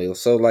randomly.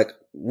 So, like,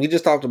 we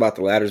just talked about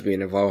the ladders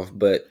being involved,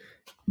 but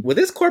with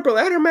this corporate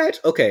ladder match,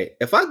 okay,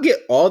 if I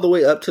get all the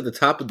way up to the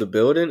top of the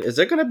building, is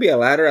there going to be a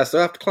ladder I still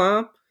have to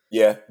climb?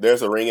 Yeah,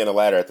 there's a ring and a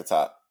ladder at the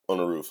top on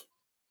the roof.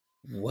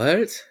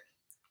 What?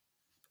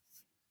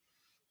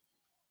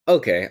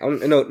 Okay,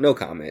 no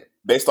comment.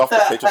 Based off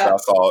the pictures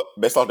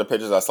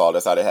I saw,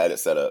 that's how they had it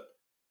set up.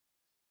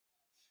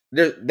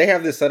 They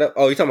have this set up.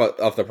 Oh, you're talking about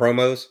off the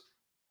promos?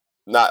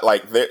 Not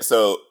like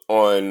so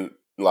on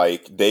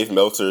like Dave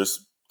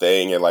Meltzer's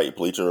thing and like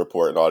Bleacher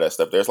Report and all that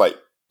stuff. There's like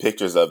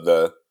pictures of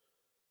the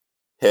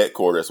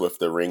headquarters with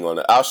the ring on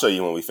it. I'll show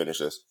you when we finish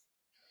this.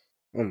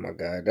 Oh my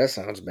god, that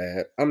sounds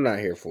bad. I'm not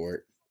here for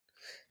it.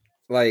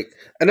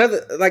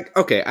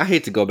 Okay, I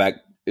hate to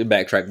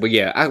backtrack, but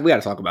yeah, we got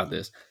to talk about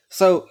this.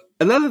 So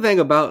another thing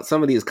about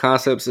some of these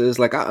concepts is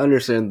like I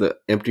understand the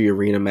empty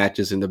arena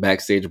matches and the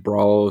backstage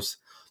brawls;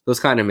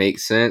 those kind of make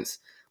sense.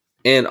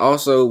 And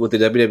also with the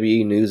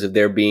WWE news of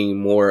there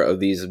being more of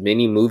these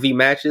mini movie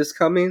matches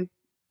coming,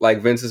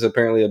 like Vince is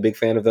apparently a big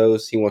fan of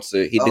those. He wants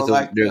to.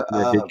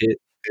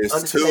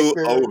 It's too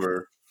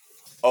over.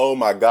 Oh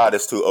my god,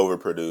 it's too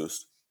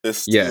overproduced.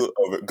 It's too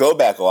over. Go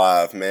back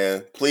live,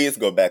 man. Please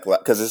go back live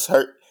because it's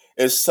hurt.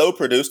 It's so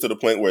produced to the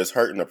point where it's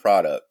hurting the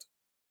product,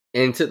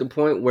 and to the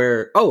point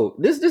where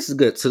this is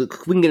good. So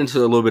we can get into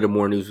a little bit of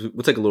more news.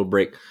 We'll take a little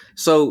break.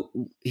 So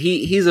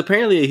he's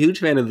apparently a huge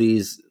fan of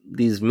these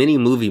mini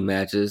movie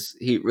matches.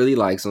 He really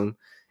likes them,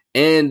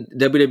 and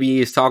WWE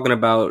is talking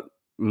about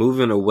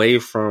moving away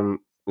from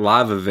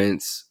live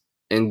events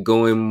and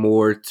going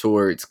more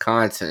towards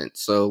content.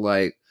 So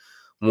like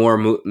more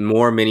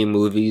mini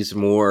movies,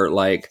 more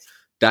like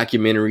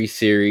documentary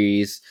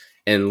series,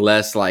 and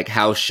less like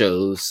house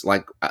shows.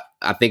 Like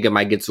I think it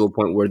might get to a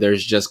point where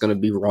there's just going to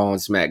be Raw and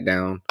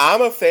SmackDown.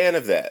 I'm a fan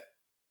of that.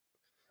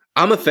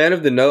 I'm a fan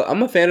of the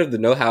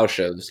no house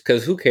shows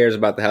because who cares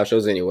about the house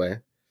shows anyway?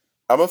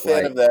 I'm a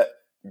fan of that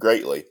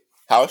greatly.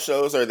 House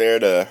shows are there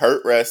to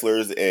hurt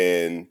wrestlers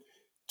and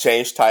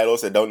change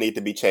titles that don't need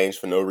to be changed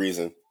for no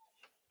reason.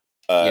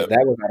 Yeah,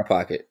 that was out of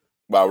pocket.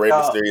 While Rey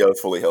Mysterio is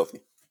fully healthy.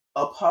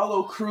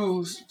 Apollo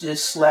Crews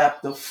just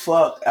slapped the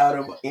fuck out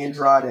of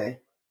Andrade.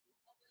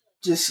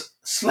 Just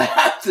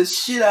slapped the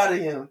shit out of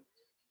him.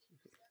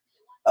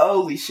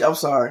 Holy shit! I'm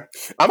sorry.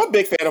 I'm a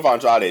big fan of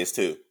Andrade's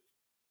too.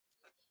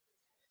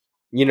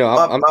 You know,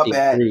 my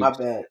bad.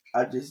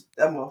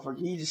 That motherfucker,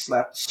 he just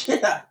slapped the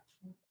shit out.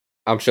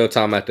 I'm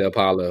Showtime at the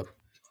Apollo.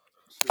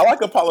 I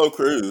like Apollo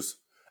Crews.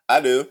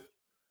 I do.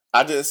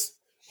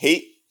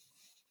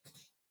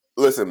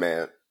 Listen,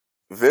 man.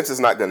 Vince is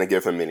not going to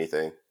give him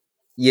anything.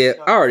 Yeah,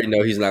 I already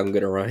know he's not going to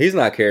get a run. He's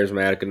not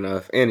charismatic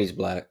enough, and he's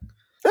black.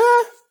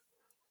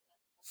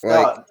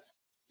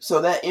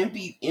 So that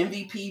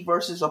MVP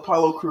versus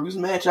Apollo Crews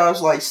match, I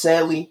was like,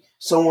 sadly,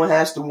 someone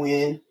has to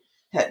win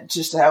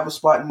just to have a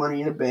spot in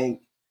Money in the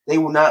Bank. They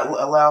will not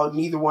allow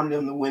neither one of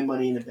them to win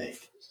Money in the Bank.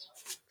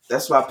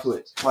 That's what I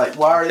put. Like,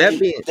 why are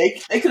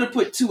they could have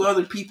put two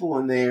other people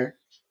in there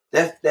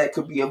that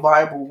could be a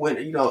viable winner,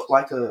 you know,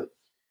 like a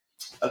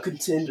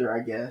contender,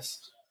 I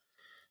guess.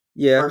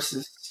 Yeah.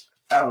 Versus,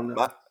 I don't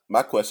know.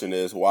 My question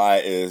is, why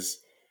is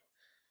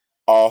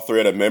all three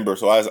of the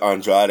members, why is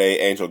Andrade,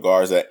 Angel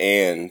Garza,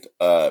 and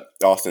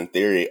Austin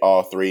Theory,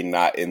 all three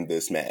not in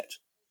this match?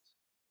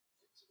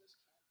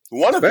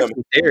 One of them,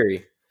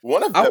 Theory.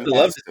 One of them, I would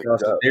love to see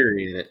Austin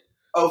Theory in it.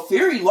 Oh,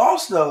 Theory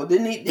lost though,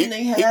 didn't he? Didn't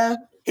they have?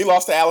 He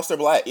lost to Aleister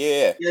Black.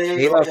 Yeah,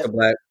 he lost to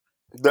Black.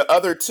 The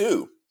other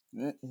two,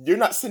 you're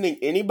not sending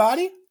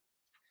anybody.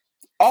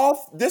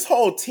 This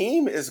whole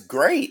team is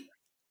great.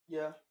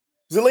 Yeah.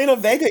 Zelina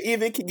Vega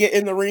even can get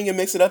in the ring and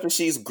mix it up, and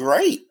she's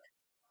great.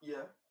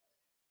 Yeah.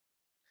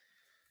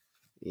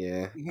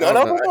 Yeah. None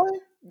of them are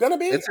gonna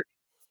be.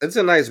 It's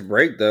a nice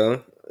break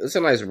though. It's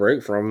a nice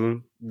break from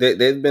them.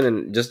 They've been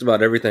in just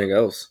about everything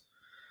else.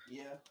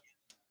 Yeah.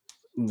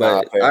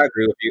 But I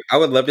agree with you. I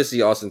would love to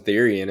see Austin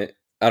Theory in it.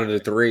 Out of the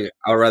three,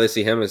 I would rather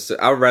see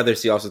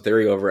Austin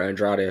Theory over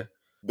Andrade.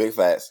 Big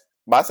facts.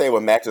 My thing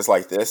with matches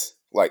like this,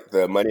 like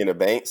the Money in the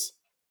Banks,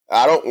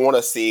 I don't want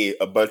to see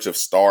a bunch of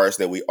stars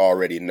that we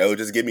already know.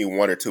 Just give me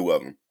one or two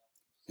of them.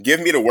 Give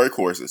me the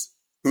workhorses.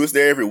 Who's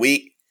there every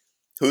week?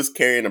 Who's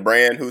carrying the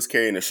brand? Who's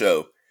carrying the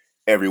show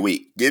every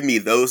week? Give me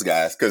those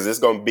guys because it's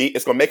gonna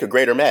make a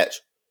greater match.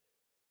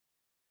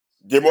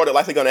 You're more than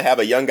likely gonna have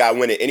a young guy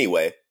win it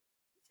anyway.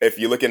 If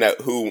you're looking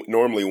at who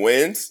normally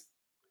wins,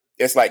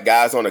 it's like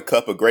guys on a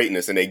cup of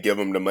greatness and they give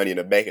them the Money in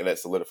the Bank and that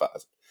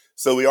solidifies.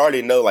 So we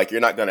already know like you're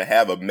not gonna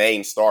have a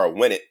main star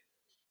win it.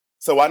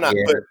 So why not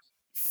put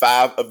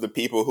 5 of the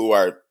people who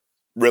are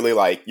really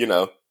like, you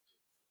know,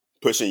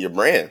 pushing your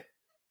brand?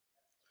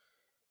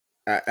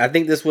 I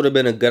think this would have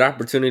been a good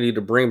opportunity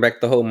to bring back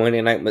the whole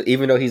Monday Night,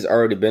 even though he's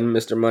already been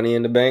Mr. Money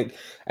in the Bank.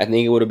 I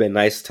think it would have been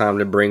nice time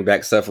to bring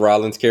back Seth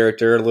Rollins'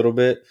 character a little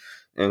bit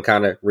and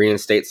kind of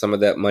reinstate some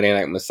of that Monday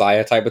Night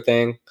Messiah type of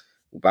thing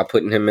by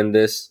putting him in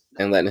this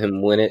and letting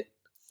him win it.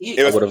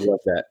 I would have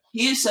loved that.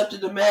 He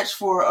accepted the match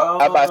for.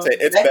 I'm about to say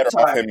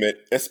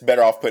it's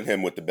better off putting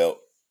him with the belt.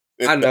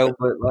 I know,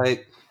 but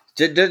like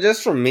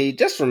just for me.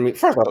 First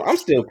of all, I'm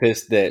still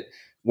pissed that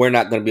we're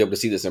not going to be able to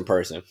see this in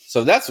person.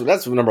 So that's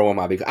number one.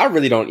 My beef. I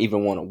really don't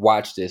even want to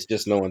watch this,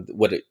 just knowing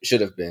what it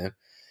should have been.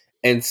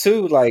 And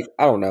two, like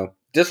I don't know,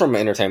 just from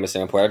an entertainment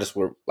standpoint, I just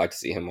would like to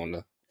see him on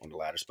the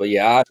ladders. But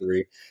yeah, I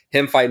agree.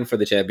 Him fighting for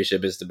the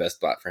championship is the best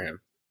spot for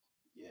him.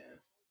 Yeah,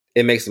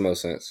 it makes the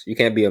most sense. You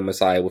can't be a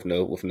Messiah with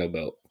no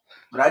belt.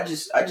 But I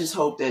just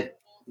hope that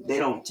they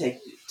don't take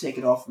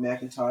it off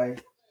McIntyre.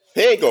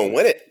 He ain't gonna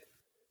win it.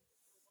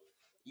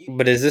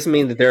 But does this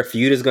mean that their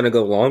feud is going to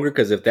go longer?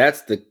 Because if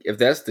that's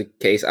the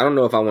case, I don't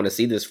know if I want to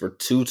see this for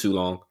too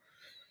long.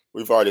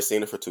 We've already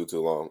seen it for too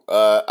long.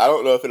 I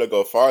don't know if it'll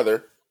go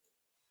farther.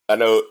 I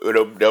know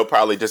they'll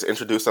probably just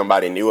introduce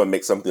somebody new and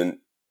make something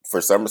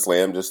for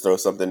SummerSlam. Just throw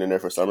something in there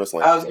for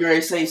SummerSlam. I was going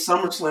to say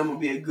SummerSlam would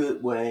be a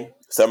good way.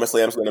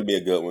 SummerSlam's going to be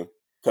a good one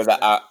because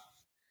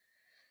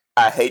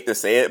I hate to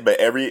say it, but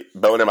every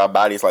bone in my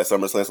body is like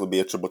SummerSlam will be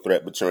a triple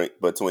threat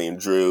between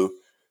Drew,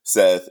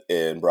 Seth,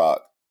 and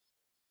Brock.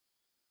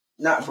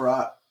 Not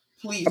Brock.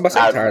 Please. I'm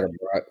tired of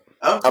Brock.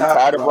 I'm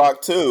tired of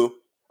Brock too.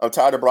 I'm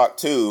tired of Brock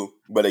too.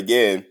 But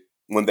again,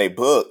 when they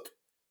book,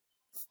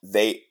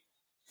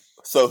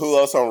 so who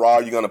else on Raw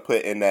are you going to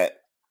put in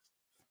that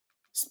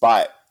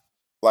spot,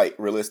 like,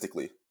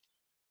 realistically?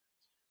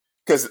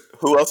 Because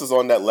who else is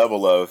on that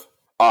level of,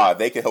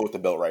 they can hold the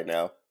belt right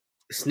now?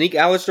 Sneak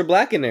Aleister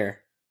Black in there.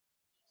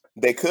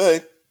 They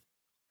could,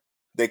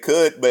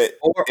 but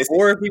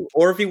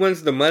or if he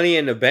wins the Money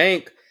in the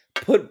Bank,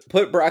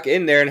 put Brock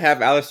in there and have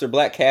Aleister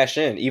Black cash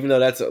in, even though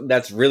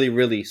that's really,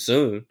 really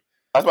soon.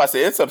 I was about to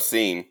say it's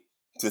obscene.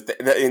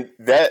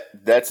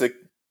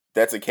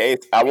 That's a case.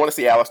 I want to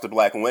see Aleister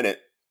Black win it.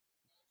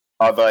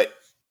 Although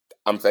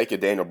I'm thinking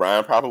Daniel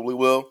Bryan probably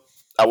will.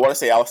 I want to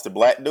see Aleister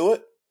Black do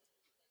it.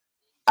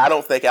 I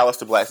don't think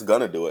Aleister Black's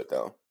gonna do it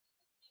though.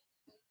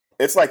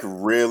 It's like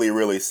really,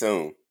 really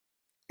soon.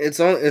 It's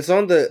on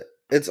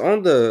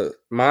the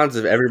minds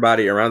of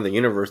everybody around the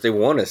universe. They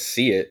want to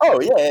see it.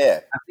 Oh yeah.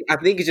 I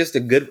think it's just a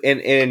good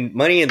and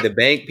Money in the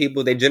Bank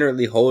people. They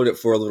generally hold it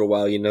for a little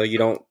while. You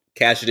don't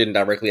cash it in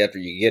directly after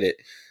you get it.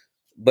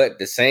 But at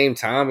the same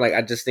time, like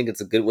I just think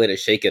it's a good way to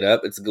shake it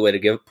up. It's a good way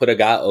to put a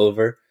guy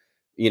over.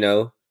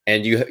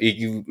 And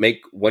you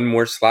make one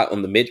more slot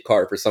on the mid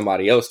card for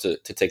somebody else to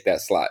take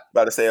that slot.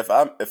 About to say if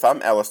I'm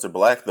Aleister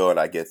Black though, and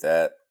I get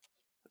that,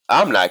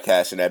 I'm not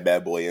cashing that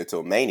bad boy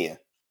until Mania.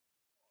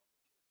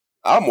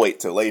 I'm wait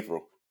till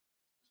April.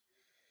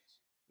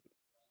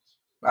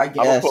 I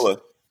guess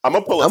I'm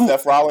gonna pull a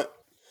Seth Rollins.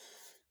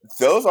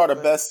 Those are the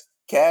best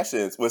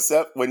cash-ins with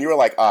Seth. When you were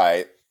like, all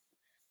right,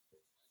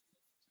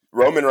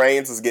 Roman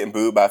Reigns is getting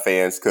booed by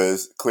fans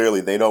because clearly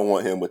they don't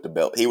want him with the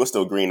belt. He was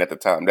still green at the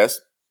time. That's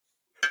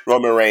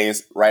Roman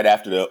Reigns right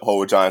after the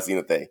whole John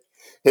Cena thing.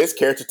 His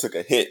character took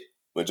a hit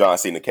when John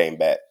Cena came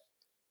back.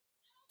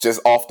 Just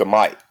off the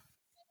mic.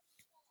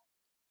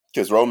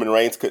 Because Roman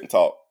Reigns couldn't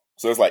talk.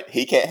 So it's like,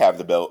 he can't have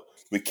the belt.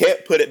 We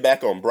can't put it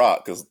back on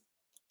Brock because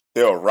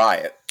they'll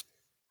riot.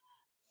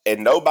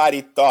 And nobody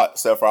thought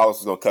Seth Rollins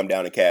was going to come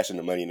down and cash in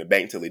the Money in the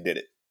Bank until he did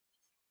it.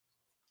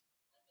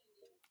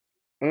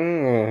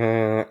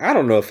 I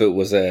don't know if it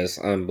was as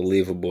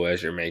unbelievable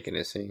as you're making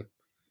it seem.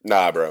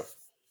 Nah, bro.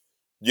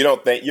 You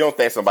don't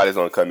think somebody's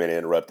going to come in and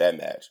interrupt that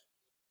match?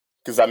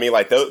 Because, I mean,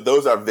 like,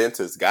 those are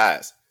Vince's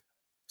guys.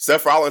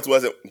 Seth Rollins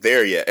wasn't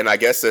there yet. And I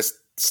guess that's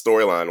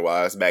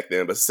storyline-wise back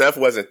then. But Seth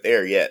wasn't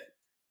there yet.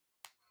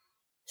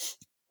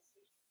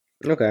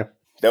 Okay.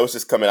 That was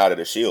just coming out of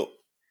the Shield.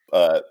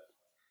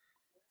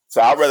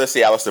 So I'd rather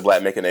see Aleister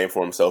Black make a name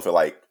for himself at,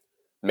 like,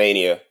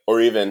 Mania or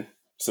even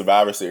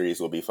Survivor Series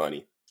will be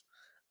funny.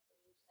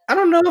 I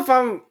don't know if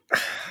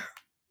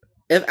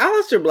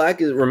Aleister Black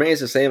remains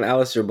the same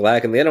Aleister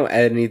Black and they don't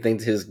add anything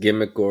to his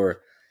gimmick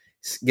or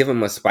give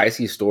him a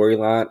spicy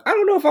storyline, I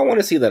don't know if I want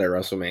to see that at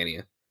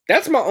WrestleMania.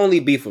 That's my only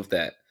beef with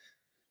that.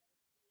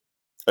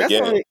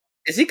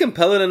 Is he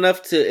compelling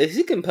enough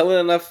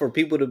for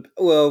people to?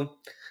 Well,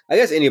 I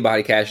guess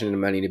anybody cashing in the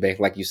Money in the Bank,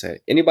 like you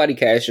said, anybody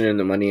cashing in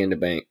the Money in the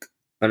Bank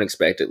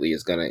unexpectedly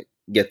is gonna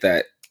get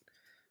that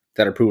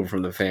approval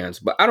from the fans.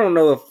 But I don't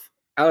know if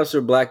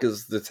Aleister Black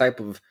is the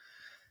type of.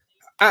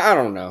 I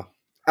don't know.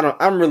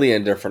 I'm really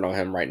indifferent on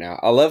him right now.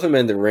 I love him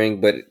in the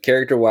ring, but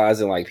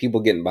character-wise and like people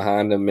getting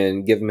behind him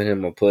and giving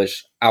him a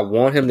push, I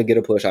want him to get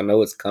a push. I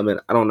know it's coming.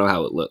 I don't know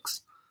how it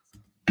looks.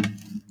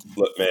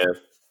 Look, man,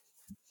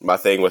 my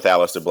thing with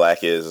Aleister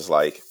Black is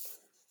like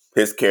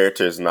his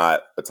character is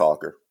not a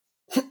talker.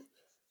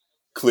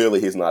 Clearly,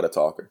 he's not a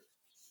talker.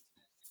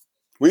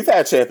 We've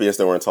had champions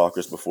that weren't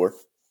talkers before.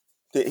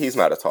 He's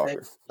not a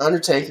talker.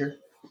 Undertaker.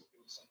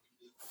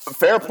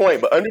 Fair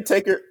point, but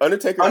Undertaker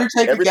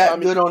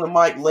got good on the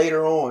mic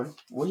later on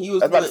when he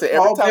was. I was about to say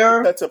every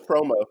time he cuts a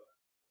promo,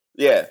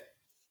 yeah.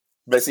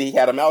 But see, he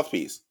had a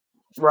mouthpiece,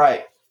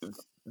 right?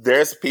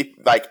 There's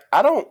people like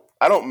I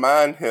don't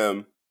mind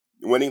him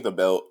winning the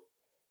belt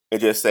and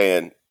just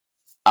saying,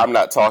 "I'm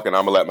not talking.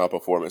 I'm gonna let my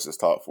performances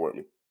talk for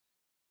me,"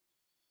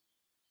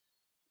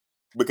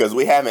 because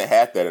we haven't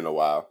had that in a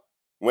while.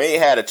 We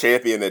ain't had a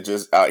champion that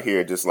just out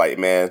here just like,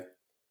 man,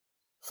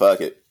 fuck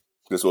it,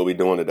 this is what we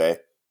doing today.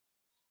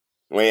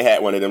 We ain't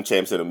had one of them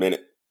champs in a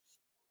minute.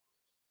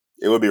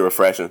 It would be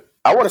refreshing.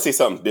 I want to see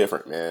something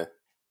different, man.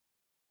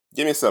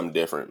 Give me something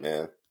different,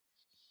 man.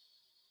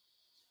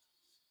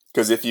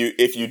 Because if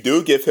you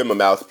do give him a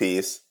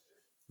mouthpiece,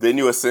 then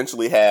you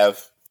essentially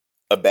have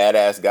a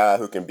badass guy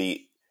who can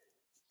beat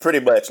pretty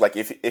much like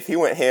if he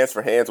went hands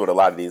for hands with a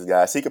lot of these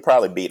guys, he could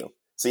probably beat them.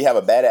 So you have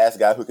a badass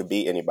guy who can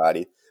beat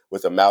anybody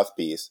with a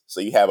mouthpiece.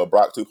 So you have a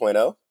Brock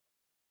 2.0.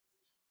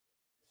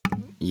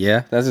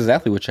 Yeah, that's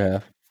exactly what you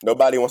have.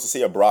 Nobody wants to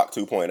see a Brock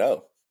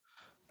 2.0.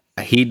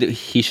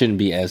 He shouldn't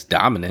be as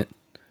dominant,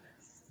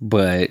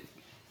 but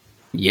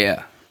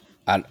yeah,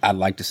 I'd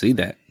like to see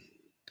that.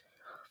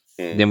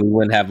 Then we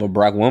wouldn't have a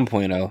Brock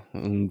 1.0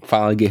 and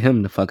finally get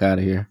him the fuck out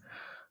of here.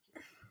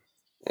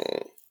 I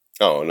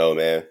don't know,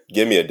 man.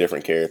 Give me a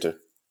different character.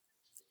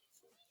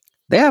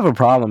 They have a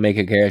problem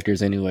making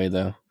characters anyway,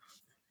 though.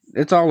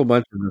 It's all a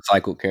bunch of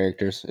recycled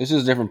characters. It's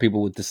just different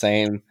people with the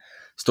same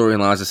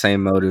storylines, the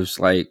same motives.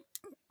 Like,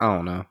 I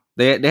don't know.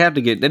 They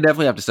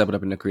definitely have to step it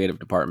up in the creative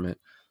department.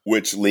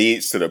 Which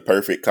leads to the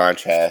perfect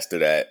contrast to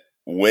that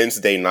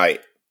Wednesday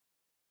night.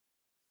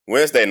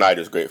 Wednesday night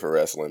is great for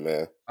wrestling,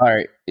 man. All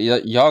right,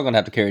 y'all gonna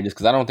have to carry this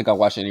because I don't think I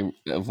watch any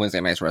of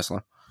Wednesday night's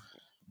wrestling.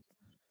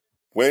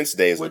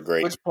 Wednesdays are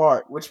great. Which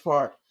part?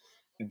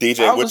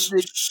 DJ, which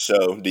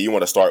show do you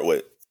want to start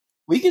with?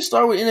 We can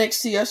start with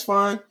NXT. That's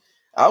fine.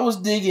 I was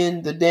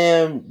digging the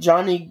damn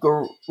Johnny.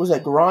 Was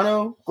that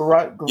Gargano?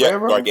 Yeah,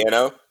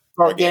 Gargano.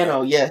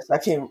 Gargano, yes. I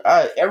can't.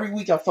 Every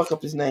week I fuck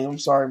up his name. I'm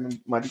sorry,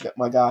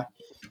 my guy.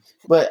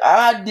 But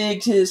I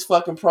digged his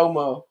fucking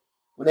promo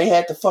when they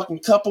had the fucking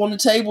cup on the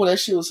table. That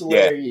shit was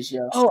hilarious,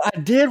 yo. Oh, I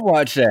did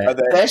watch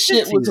that. That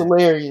shit was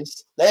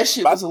hilarious. That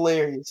shit was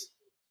hilarious.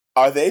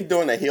 Are they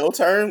doing a heel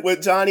turn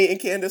with Johnny and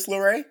Candice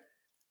LeRae?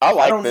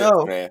 I don't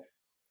know, man.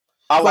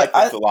 I like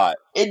this a lot.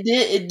 It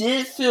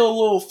did feel a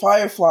little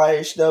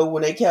Firefly-ish though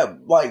when they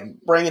kept like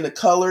bringing the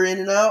color in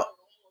and out.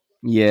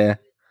 Yeah,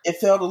 it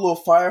felt a little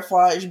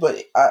Firefly-ish,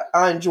 but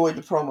I enjoyed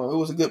the promo. It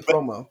was a good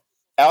promo.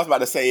 I was about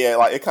to say, yeah,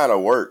 like it kind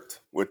of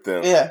worked with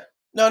them. Yeah,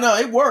 no,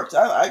 it worked.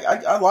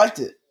 I liked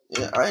it.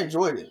 Yeah, I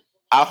enjoyed it.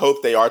 I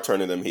hope they are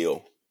turning them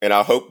heel, and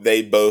I hope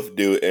they both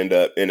do end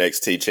up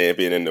NXT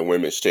champion and the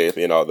women's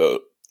champion. Although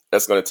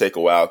that's going to take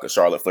a while because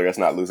Charlotte Flair is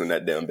not losing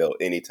that damn belt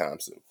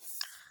anytime soon.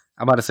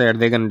 I'm about to say, are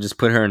they going to just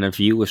put her in a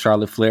feud with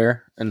Charlotte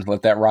Flair and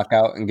let that rock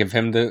out and give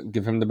him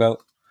the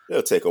belt?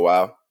 It'll take a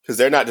while because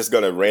they're not just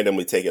going to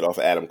randomly take it off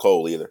of Adam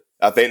Cole either.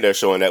 I think they're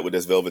showing that with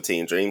this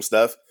Velveteen Dream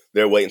stuff.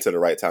 They're waiting till the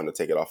right time to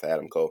take it off of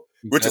Adam Cole,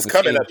 which is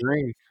coming up.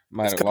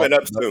 It's coming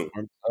up soon.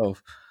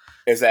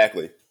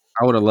 Exactly.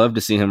 I would have loved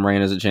to see him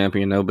reign as a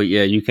champion, though. But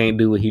yeah, you can't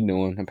do what he's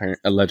doing,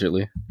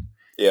 allegedly.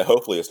 Yeah,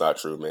 hopefully it's not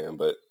true, man.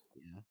 But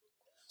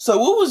so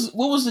what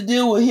was the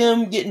deal with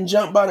him getting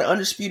jumped by the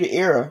Undisputed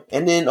Era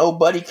and then old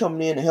Buddy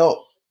coming in to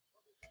help?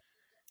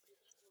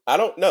 I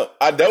don't know.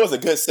 That was a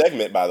good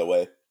segment, by the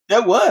way.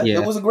 That was. Yeah.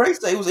 It was a great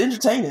segment. It was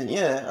entertaining.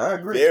 Yeah, I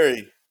agree.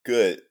 Very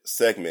good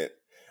segment.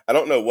 I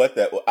don't know what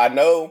that was. I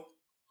know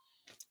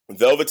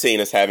Velveteen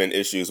is having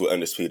issues with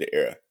Undisputed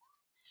Era.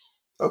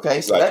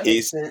 Okay, so that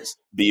makes sense.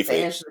 Beefing.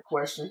 To answer the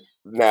question.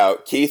 Now,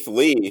 Keith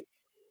Lee,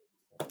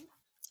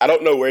 I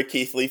don't know where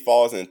Keith Lee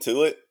falls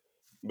into it,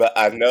 but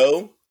I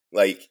know,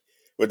 like,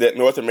 with that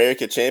North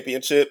American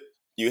Championship,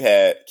 you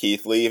had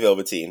Keith Lee,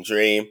 Velveteen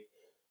Dream.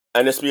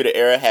 Undisputed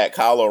Era had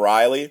Kyle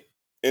O'Reilly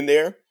in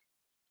there.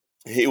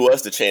 He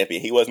was the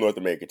champion. He was North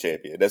American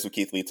champion. That's what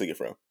Keith Lee took it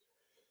from.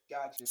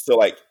 Gotcha. So,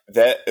 like,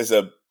 that is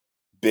a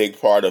big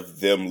part of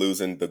them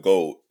losing the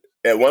gold.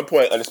 At one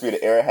point,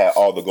 Undisputed Era had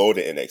all the gold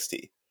in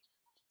NXT.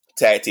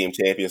 Tag team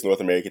champions, North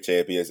American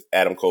champions.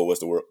 Adam Cole was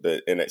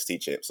the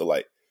NXT champ. So,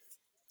 like,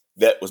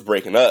 that was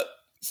breaking up.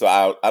 So,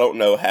 I don't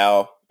know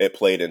how it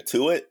played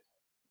into it.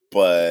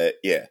 But,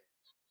 yeah.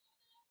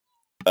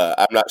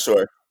 I'm not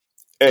sure.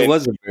 It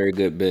was a very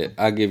good bit.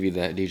 I'll give you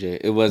that, DJ.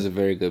 It was a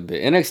very good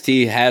bit.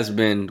 NXT has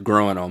been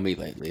growing on me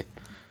lately.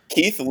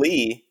 Keith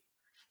Lee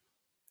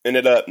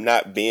ended up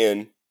not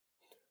being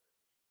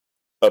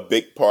a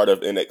big part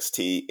of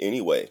NXT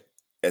anyway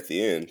at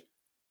the end.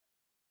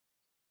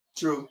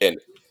 True. And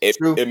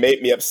it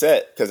made me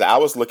upset because I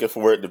was looking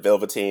forward to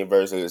Velveteen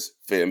versus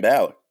Finn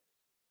Balor.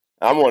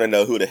 I want to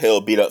know who the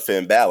hell beat up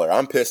Finn Balor.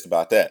 I'm pissed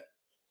about that.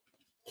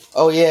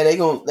 Oh yeah, they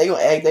gonna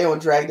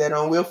drag that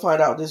on. We'll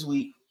find out this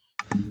week.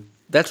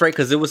 That's right,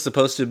 because it was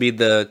supposed to be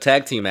the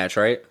tag team match,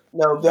 right?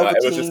 No, Velveteen,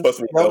 it was just supposed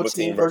to be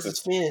Velveteen versus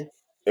Finn.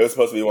 It was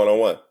supposed to be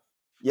 1-on-1.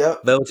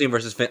 Yep. Velveteen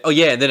versus Finn. Oh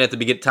yeah, and then at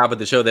the top of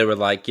the show, they were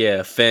like,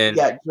 "Yeah, Finn." He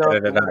got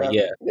jumped.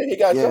 Yeah, he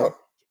got jumped.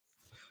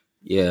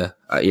 Yeah,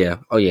 yeah.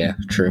 Oh yeah,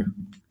 true.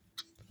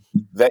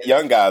 That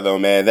young guy though,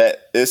 man,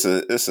 it's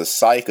a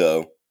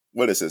psycho.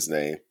 What is his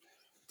name?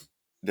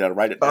 Did I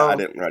write it down? I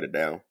didn't write it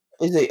down.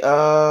 Is it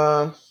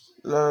I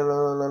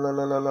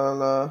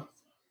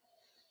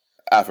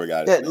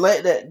forgot it.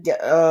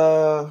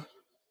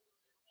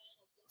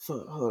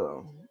 Hold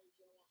on.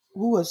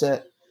 Who was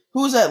that?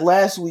 Who was that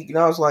last week? And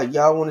I was like,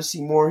 y'all want to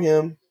see more of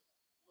him?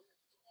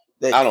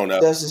 I don't know.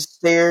 Does his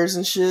stairs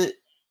and shit.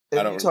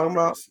 I don't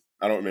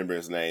remember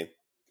his name.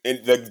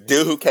 And the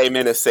dude who came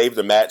in and saved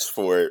the match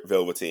for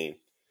Velveteen.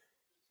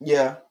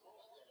 Yeah.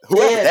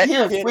 Whoever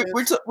him.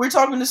 We're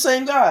talking the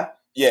same guy.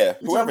 Yeah.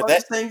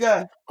 Same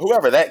guy.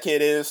 Whoever that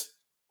kid is,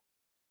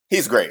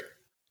 he's great.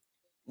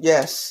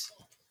 Yes.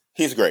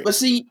 He's great. But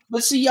see,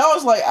 y'all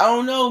was like, I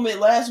don't know, man.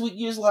 Last week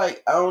you was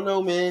like, I don't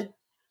know, man.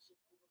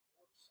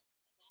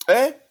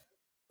 Hey,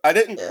 I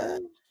didn't. Yeah.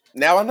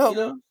 Now I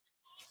know.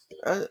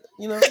 I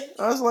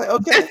was like,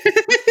 okay.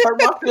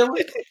 Hurt my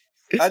feelings.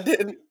 I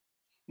didn't.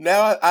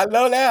 Now I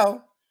know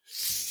now.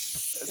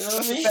 You know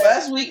what I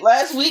mean?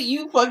 Last week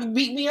you fucking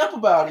beat me up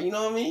about it. You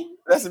know what I mean?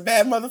 That's a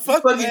bad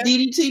motherfucker. You fucking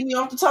DDT me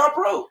off the top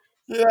rope.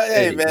 Yeah,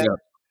 hey man. Yeah.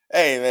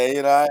 Hey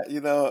man,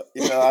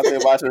 I've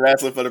been watching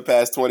wrestling for the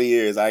past 20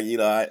 years. I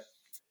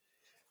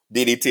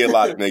DDT a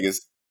lot of niggas.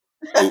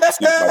 Oops,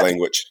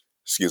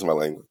 excuse my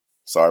language.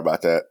 Sorry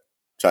about that.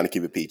 Trying to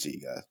keep it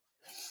PG, guys.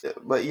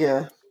 But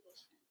yeah,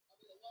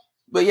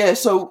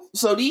 so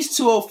these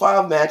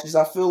 205 matches,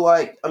 I feel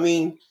like, I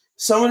mean,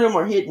 some of them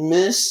are hit and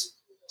miss.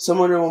 Some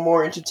of them are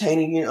more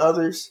entertaining than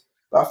others.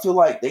 But I feel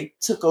like they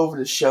took over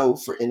the show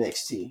for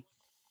NXT.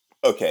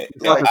 Okay.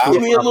 Like,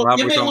 give me a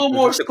little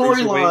more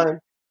storyline.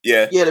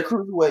 Yeah. Yeah, the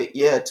Cruiserweight.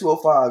 Yeah,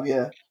 205,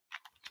 yeah.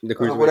 The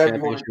Cruiserweight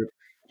Championship.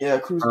 Yeah,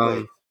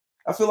 Cruiserweight.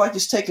 I feel like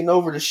it's taking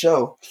over the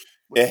show.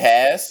 It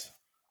has.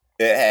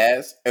 It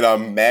has, and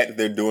I'm mad that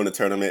they're doing a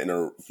tournament in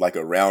a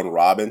round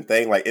robin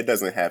thing. Like, it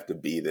doesn't have to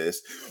be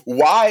this.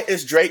 Why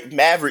is Drake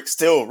Maverick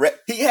still?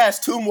 He has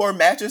 2 more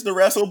matches to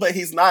wrestle, but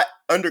he's not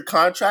under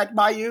contract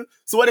by you.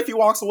 So what if he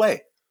walks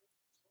away?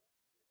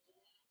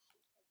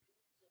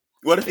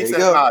 What if he says,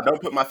 "Nah, don't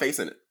put my face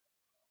in it"?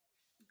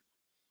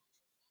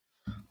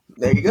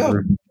 There you go.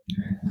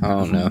 I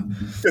don't know.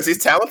 Because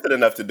he's talented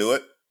enough to do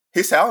it.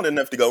 He's talented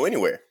enough to go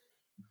anywhere.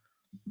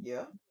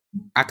 Yeah.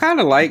 I kind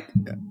of like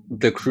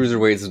the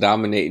cruiserweights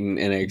dominating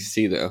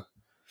NXT though.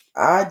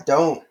 I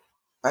don't,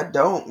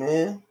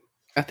 man.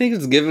 I think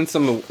it's given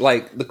some,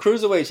 like, the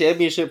cruiserweight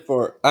championship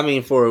for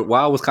a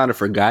while was kind of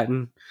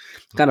forgotten,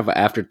 kind of an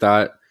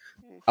afterthought.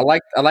 I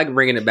like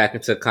bringing it back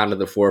into kind of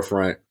the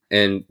forefront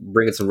and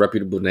bringing some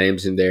reputable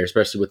names in there,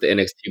 especially with the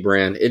NXT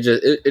brand.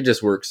 It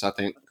just works, I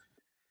think.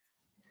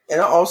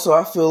 And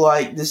I feel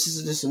like this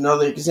is just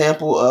another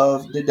example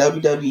of the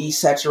WWE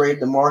saturated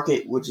the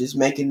market, which is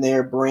making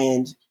their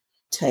brand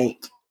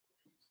tank.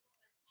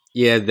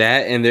 Yeah,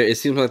 that, and it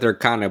seems like they're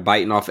kind of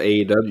biting off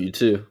AEW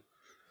too.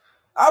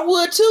 I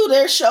would too.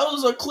 Their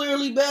shows are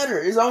clearly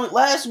better. It's only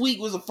last week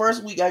was the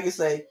first week I could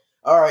say,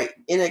 all right,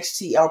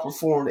 NXT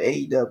outperformed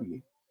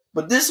AEW.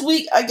 But this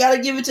week I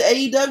gotta give it to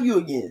AEW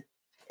again.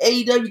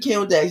 AEW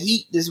came with that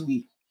heat this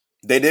week.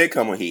 They did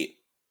come with heat.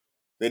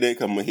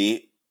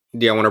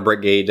 Do y'all want to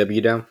break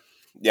AEW down?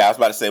 Yeah, I was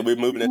about to say we're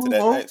moving into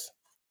that next.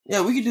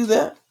 Yeah, we can do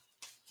that.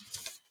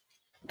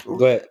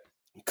 Go ahead.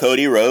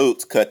 Cody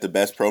Rhodes cut the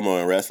best promo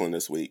in wrestling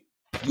this week.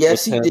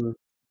 Yes, he did.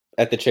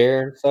 At the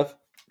chair and stuff?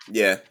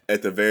 Yeah,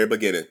 at the very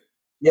beginning.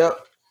 Yep.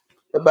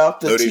 About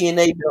the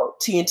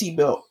TNT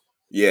belt.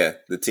 Yeah,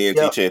 the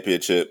TNT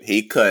championship.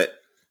 He cut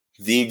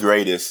the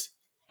greatest.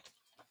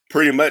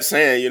 Pretty much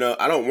saying,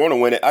 I don't want to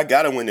win it. I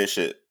got to win this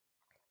shit.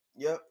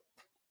 Yep.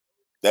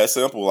 That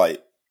simple.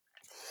 Like,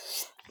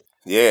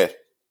 yeah,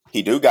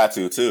 he do got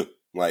to, too.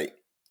 Like,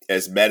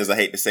 as bad as I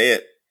hate to say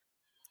it,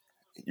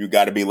 you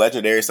got to be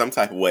legendary some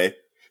type of way.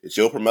 It's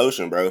your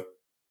promotion, bro.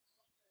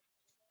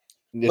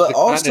 But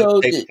also,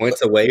 take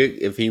points away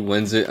if he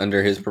wins it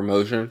under his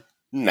promotion.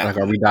 Nah. Like,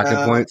 are we docking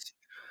points?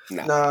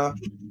 Nah.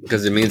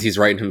 Because it means he's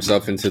writing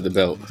himself into the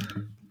belt.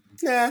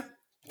 Yeah,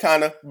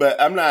 kind of. But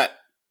I'm not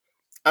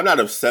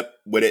upset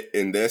with it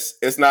in this.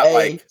 It's not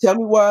like. Tell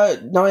me why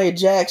Nia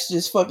Jax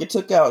just fucking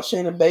took out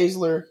Shayna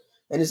Baszler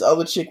and this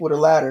other chick with a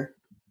ladder.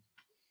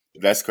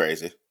 That's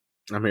crazy.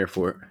 I'm here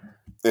for it.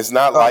 It's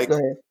not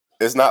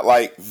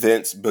like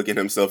Vince booking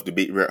himself to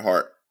beat Bret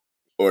Hart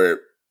or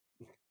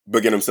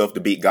booking himself to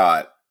beat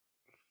God.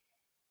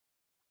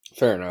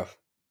 Fair enough.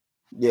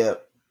 Yeah.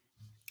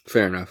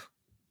 Fair enough.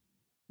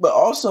 But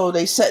also,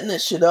 they setting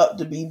that shit up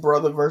to be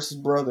brother versus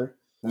brother.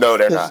 No,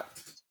 they're not.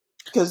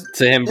 Because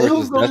to him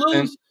versus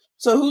Dustin. Lose?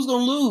 So who's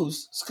gonna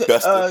lose?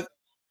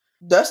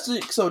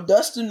 Dustin. So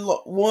Dustin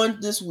won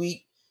this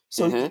week,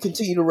 so he can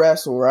continue to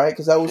wrestle, right?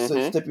 Because that was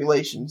the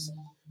stipulations.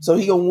 So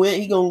he gonna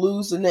win. He gonna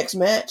lose the next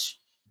match.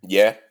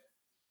 Yeah.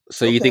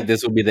 So you think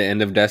this will be the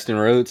end of Dustin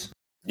Rhodes?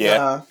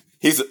 Yeah.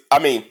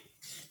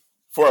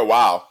 For a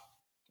while,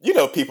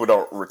 people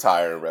don't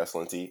retire in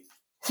wrestling, T.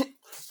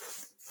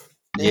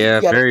 Yeah,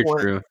 very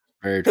true.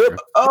 Very true.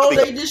 Oh,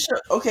 they just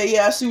okay.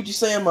 Yeah, I see what you're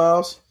saying,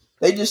 Miles.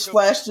 They just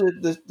flashed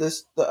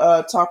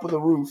the top of the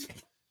roof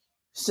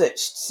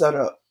set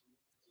up.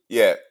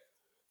 Yeah,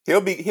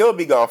 he'll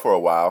be gone for a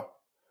while.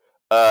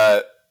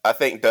 I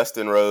think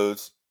Dustin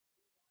Rhodes.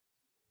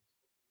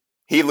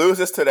 He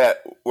loses to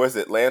that. Was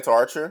it Lance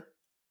Archer,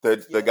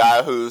 the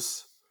guy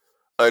who's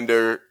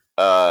under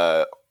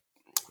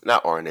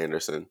not Arn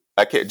Anderson?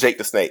 Jake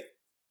the Snake.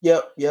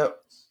 Yep.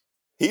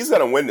 He's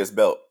gonna win this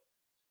belt.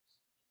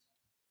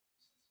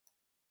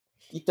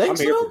 You think I'm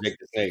here for Jake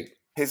the Snake.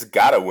 He's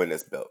gotta win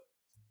this belt.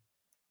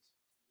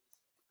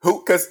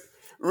 Because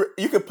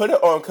you could put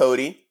it on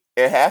Cody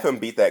and have him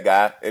beat that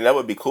guy, and that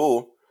would be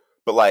cool.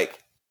 But like,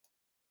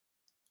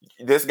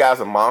 this guy's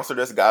a monster.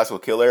 This guy's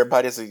gonna kill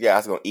everybody. This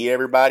guy's gonna eat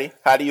everybody.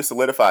 How do you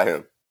solidify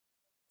him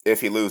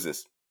if he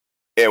loses?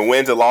 And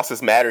wins and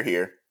losses matter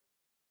here.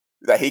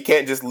 That he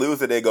can't just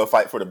lose it and go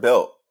fight for the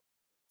belt.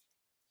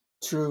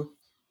 True.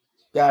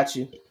 Got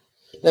you.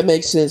 That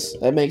makes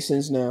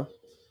sense. Now.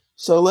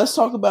 So let's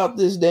talk about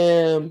this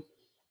damn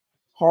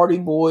Hardy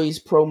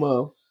Boys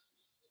promo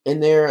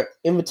and their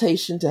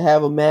invitation to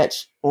have a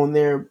match on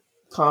their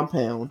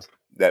compound.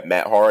 That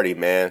Matt Hardy,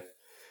 man.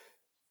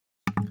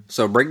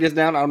 So break this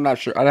down. I'm not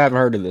sure. I haven't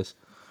heard of this.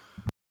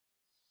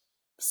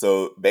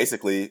 So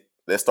basically,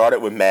 they started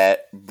with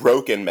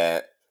Broken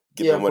Matt,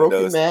 giving one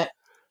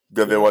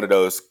of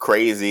those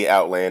crazy,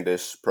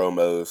 outlandish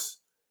promos,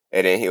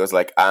 and then he was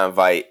like, "I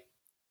invite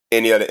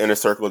any other inner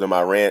circle to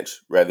my ranch,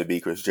 rather be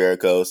Chris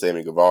Jericho,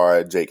 Sammy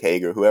Guevara, Jake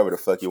Hager, whoever the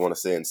fuck you want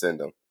to send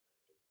them,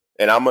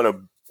 and I'm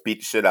gonna beat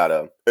the shit out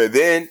of them." And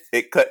then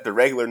it cut to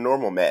regular,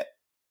 normal Matt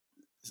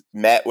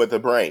with a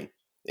brain.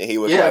 And he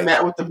was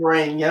Matt with the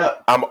brain,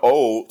 yep. I'm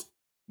old,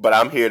 but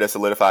I'm here to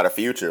solidify the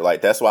future.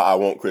 Like, that's why I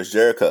want Chris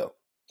Jericho.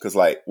 Because,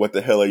 like, what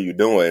the hell are you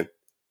doing?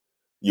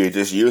 You're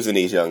just using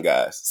these young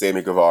guys.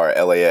 Sammy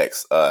Guevara,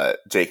 LAX,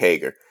 Jake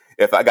Hager.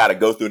 if I got to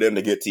go through them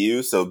to get to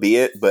you, so be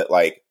it. But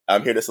like,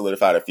 I'm here to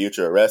solidify the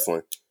future of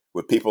wrestling.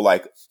 With people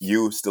like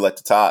you still at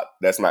the top,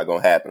 that's not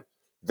going to happen.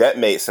 That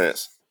made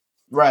sense.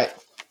 Right.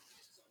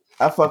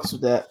 I fucks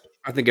with that.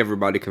 I think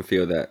everybody can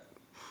feel that.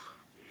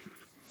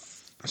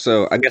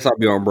 So I guess I'll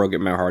be on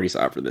Broken Matt Hardy's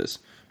side for this,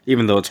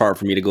 even though it's hard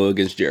for me to go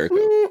against Jericho.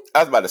 I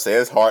was about to say,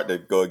 it's hard to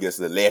go against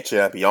the Le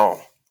Champion.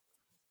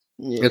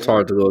 Yeah. It's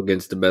hard to go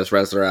against the best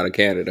wrestler out of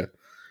Canada.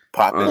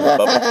 Popping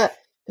the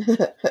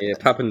bubble. Yeah,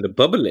 popping the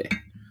bubbly.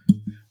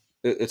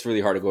 It's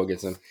really hard to go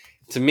against him.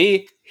 To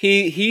me,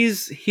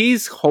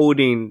 he's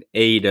holding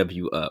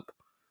AEW up.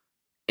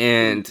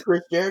 And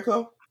Chris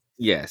Jericho?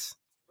 yes.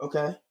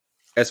 Okay.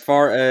 As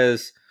far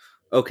as,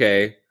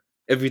 okay,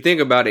 if you think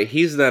about it,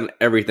 he's done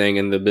everything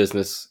in the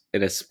business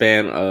in a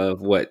span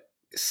of,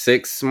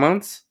 6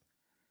 months?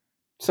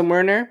 Somewhere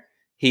in there?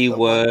 He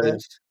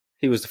was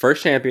the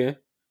first champion.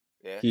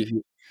 Yeah.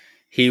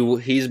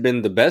 He's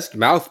been the best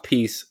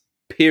mouthpiece,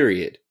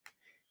 period.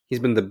 He's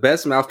been the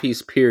best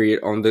mouthpiece, period,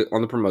 on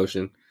the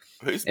promotion.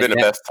 He's been the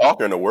best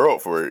talker in the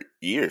world for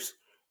years.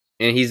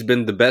 And he's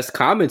been the best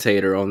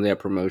commentator on that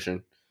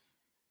promotion.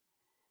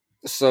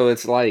 So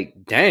it's like,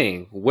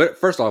 dang.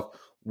 First off,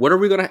 what are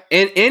we gonna?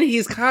 And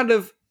he's kind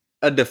of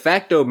a de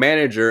facto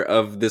manager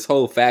of this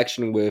whole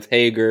faction with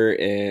Hager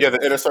and the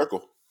Inner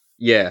Circle.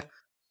 Yeah.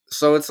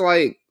 So it's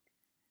like,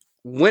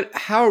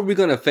 how are we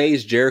gonna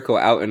phase Jericho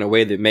out in a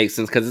way that makes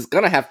sense? Because it's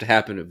gonna have to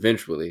happen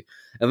eventually.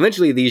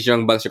 Eventually, these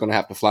young bucks are gonna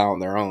have to fly on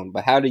their own.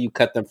 But how do you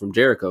cut them from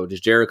Jericho?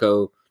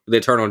 Do they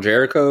turn on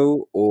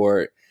Jericho,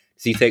 or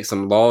does he take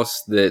some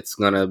loss that's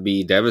gonna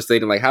be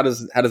devastating? Like, how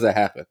does that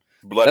happen?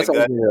 That's and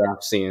guts. I'm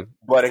seeing.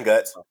 Blood and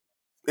guts.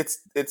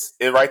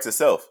 It writes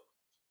itself.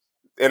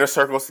 Inner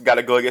Circle's got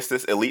to go against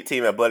this elite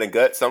team at Blood and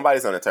Guts.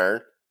 Somebody's on a turn.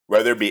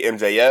 Whether it be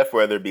MJF,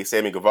 whether it be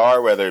Sammy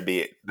Guevara, whether it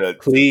be the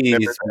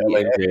members of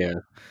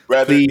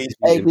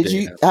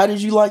MJF. How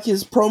did you like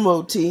his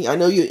promo team? I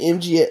know you're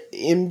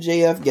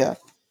MJF guy.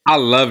 I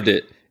loved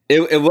it.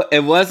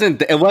 It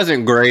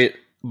wasn't great,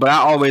 but I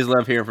always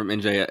love hearing from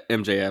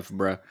MJF,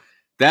 bro.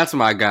 That's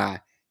my guy.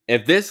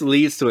 If this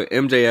leads to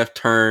an MJF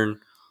turn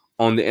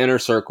on the Inner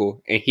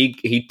Circle and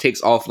he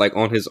takes off like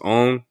on his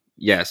own,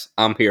 yes,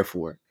 I'm here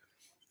for it.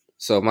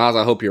 So Miles,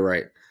 I hope you're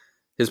right.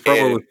 His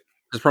promo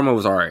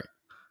was all right.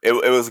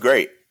 It was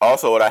great.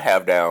 Also, what I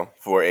have down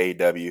for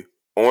AEW: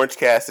 Orange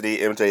Cassidy,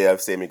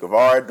 MJF, Sammy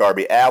Guevara,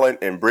 Darby Allin,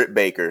 and Britt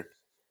Baker.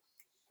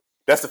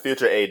 That's the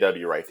future of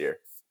AEW right there.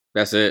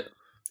 That's it.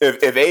 If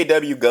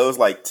AEW goes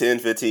like 10,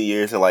 15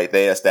 years and like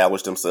they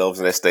establish themselves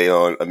and they stay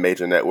on a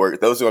major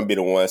network, those are going to be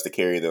the ones to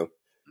carry them.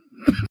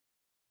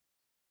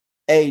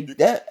 Hey,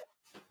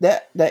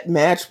 that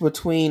match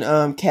between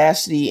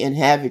Cassidy and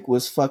Havoc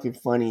was fucking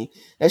funny.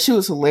 That shit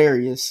was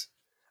hilarious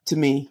to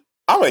me.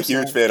 I'm a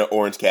huge fan of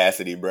Orange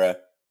Cassidy, bruh.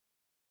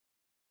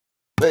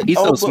 But, he's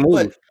so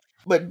smooth.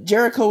 But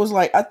Jericho was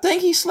like, I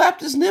think he slapped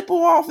his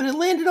nipple off and it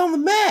landed on the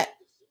mat.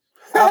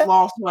 I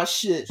lost my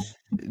shit.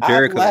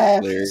 Jericho I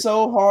laughed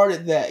so hard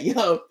at that.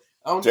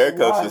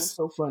 Jericho's just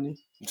so funny.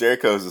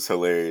 Jericho's is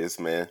hilarious,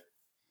 man.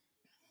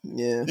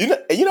 Yeah.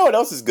 You know what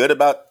else is good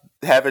about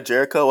having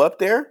Jericho up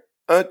there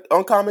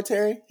on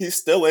commentary? He's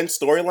still in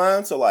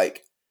storyline, so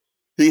like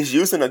he's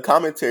using a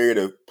commentary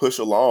to push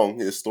along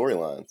his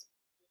storylines.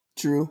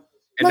 True.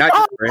 And not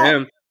just for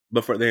him,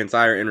 but for the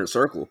entire Inner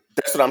Circle.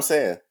 That's what I'm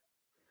saying.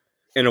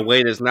 In a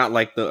way that's not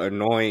like the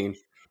annoying.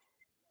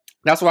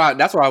 That's why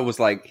I was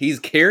like, he's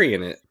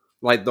carrying it.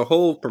 Like the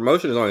whole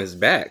promotion is on his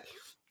back.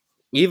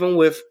 Even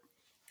with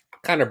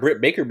kind of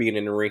Britt Baker being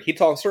in the ring, he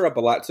talks her up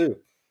a lot too.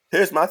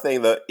 Here's my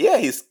thing though. Yeah,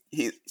 he's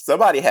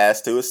somebody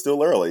has to. It's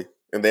still early,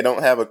 and they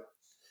don't have a.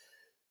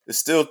 It's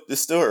still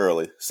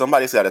early.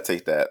 Somebody's got to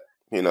take that.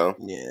 Yeah.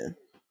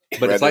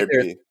 But it's like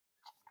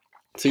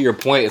to your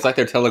point, it's like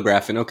they're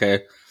telegraphing.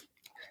 Okay,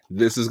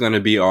 this is going to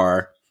be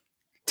our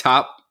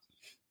top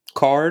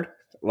card.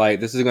 Like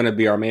this is going to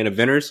be our main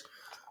eventers.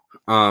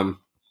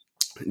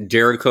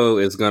 Jericho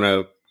is going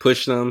to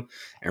push them,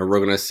 and we're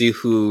going to see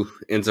who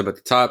ends up at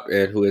the top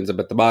and who ends up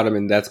at the bottom,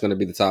 and that's going to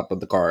be the top of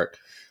the card.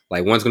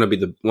 Like one's going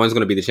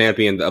to be the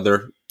champion, the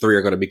other three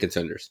are going to be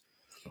contenders.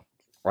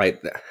 Right?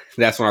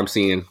 That's what I'm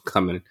seeing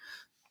coming.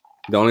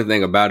 The only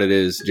thing about it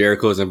is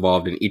Jericho is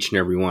involved in each and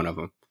every one of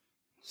them,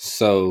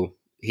 so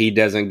he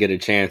doesn't get a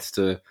chance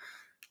to.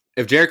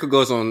 If Jericho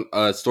goes on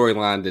a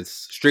storyline that's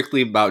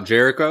strictly about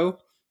Jericho,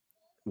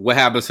 what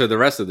happens to the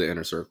rest of the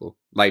Inner Circle?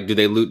 Like, do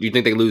you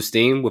think they lose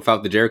steam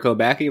without the Jericho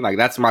backing? Like,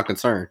 that's my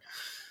concern.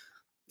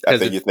 I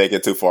think you're thinking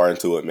too far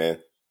into it, man.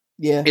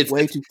 Yeah, it's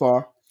way too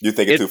far. You're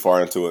thinking too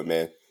far into it,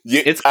 man.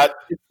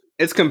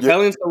 It's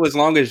compelling so as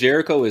long as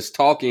Jericho is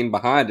talking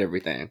behind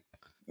everything.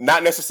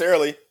 Not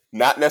necessarily.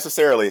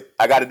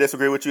 I got to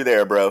disagree with you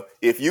there, bro.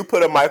 If you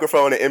put a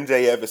microphone in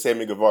MJF and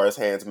Sammy Guevara's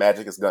hands,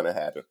 magic is going to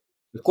happen.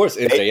 Of course,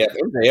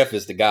 MJF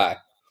is the guy.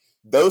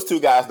 Those two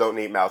guys don't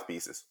need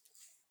mouthpieces.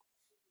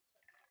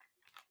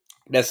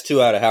 That's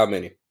 2 out of how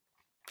many?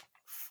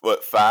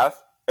 What, 5?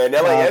 And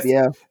LAX,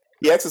 yeah.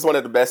 LAX is one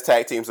of the best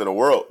tag teams in the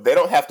world. They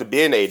don't have to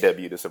be in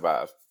AEW to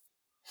survive.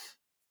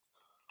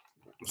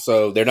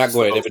 So they're not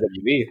going So- to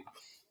WWE.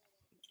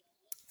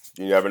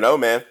 You never know,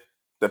 man.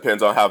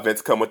 Depends on how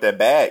Vince come with that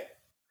bag.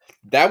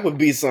 That would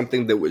be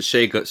something that would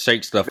shake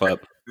stuff up.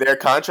 Their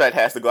contract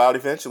has to go out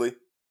eventually.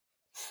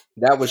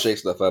 That would shake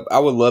stuff up. I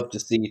would love to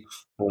see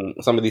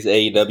some of these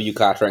AEW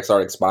contracts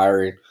start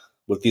expiring.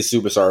 What these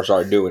superstars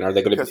start doing? Are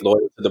they going to be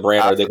loyal to the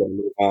brand? Or are they going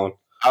to move on?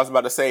 I was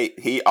about to say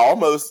he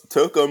almost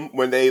took them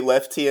when they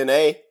left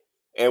TNA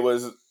and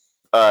was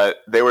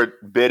they were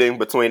bidding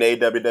between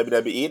AEW and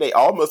WWE. They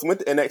almost went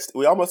to NXT.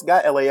 We almost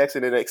got LAX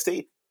and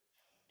NXT.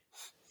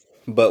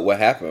 But what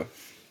happened?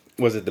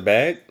 Was it the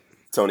bag?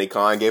 Tony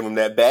Khan gave him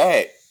that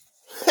bag.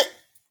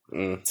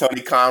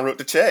 Tony Khan wrote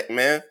the check,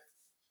 man.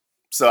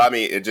 So I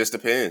mean, it just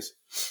depends.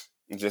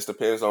 It just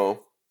depends on.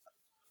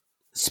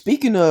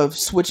 Speaking of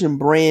switching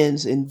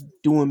brands and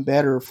doing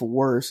better for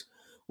worse,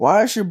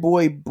 why is your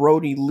boy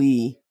Brody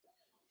Lee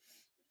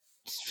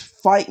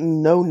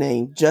fighting No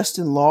Name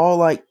Justin Law?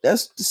 Like,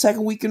 that's the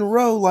second week in a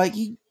row. Like,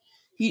 he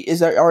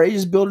is. Are they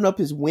just building up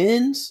his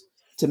wins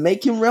to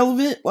make him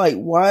relevant? Like,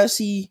 why is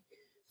he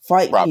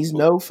fighting these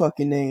no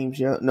fucking names?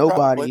 Yeah,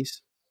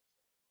 nobody's.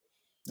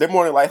 They're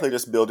more than likely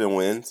just building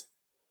wins.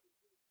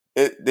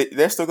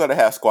 They're still going to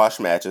have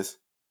squash matches.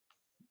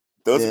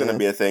 Those are going to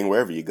be a thing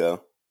wherever you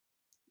go.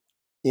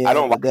 Yeah, I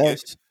don't like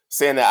it.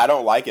 Saying that, I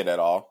don't like it at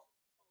all.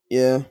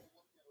 Yeah.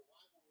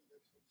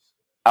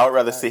 I would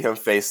rather see him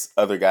face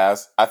other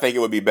guys. I think it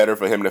would be better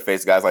for him to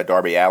face guys like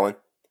Darby Allin.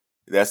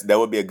 That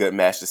would be a good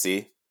match to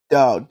see.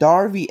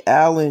 Darby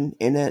Allin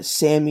in that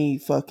Sammy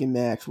fucking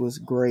match was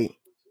great.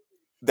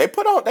 They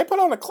put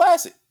on a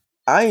classic.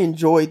 I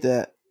enjoyed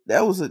that.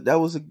 That was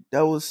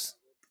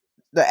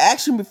the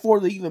action before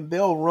the even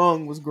bell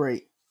rung was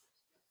great.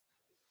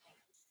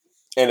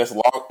 And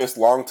it's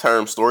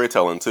long-term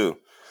storytelling too.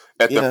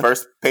 At the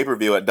first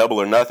pay-per-view at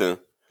Double or Nothing,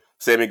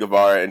 Sammy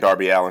Guevara and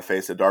Darby Allin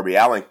faced it. Darby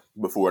Allin,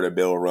 before the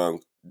bell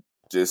rung,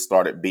 just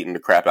started beating the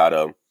crap out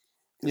of him.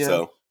 Yeah.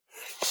 So,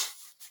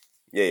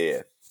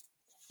 yeah.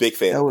 Big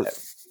fan of that.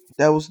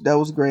 That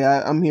was great.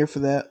 I'm here for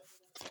that.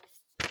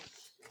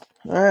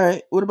 All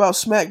right. What about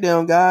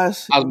SmackDown,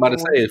 guys? I was about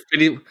to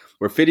say,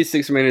 we're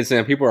 56 minutes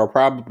in. People are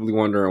probably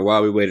wondering why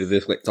we waited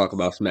this late to talk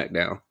about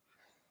SmackDown.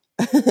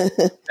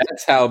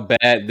 That's how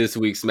bad this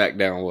week's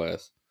SmackDown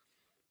was.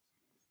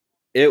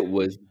 It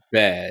was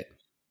bad.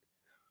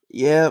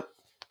 Yep.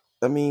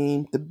 I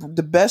mean,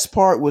 the best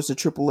part was the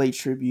Triple H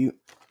tribute.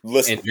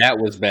 And that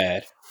was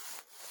bad.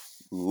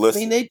 I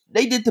mean,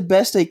 they did the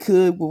best they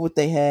could with what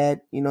they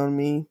had. You know what I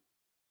mean?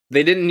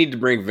 They didn't need to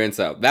bring Vince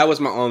out. That was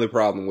my only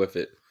problem with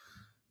it.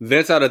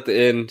 Vince out at the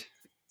end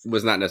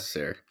was not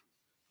necessary.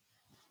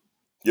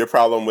 Your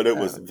problem with it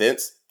was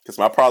Vince? Because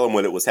my problem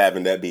with it was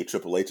having that be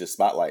Triple H's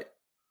spotlight.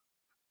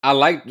 I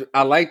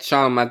liked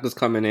Shawn Michaels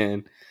coming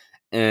in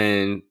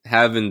and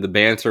having the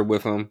banter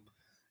with him,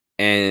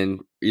 and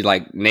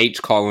like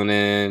Nate calling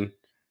in,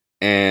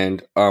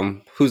 and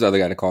who's the other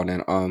guy that called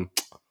in?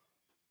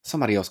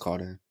 Somebody else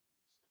called in.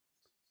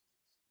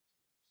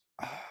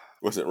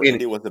 Was it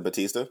Randy? Was it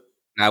Batista?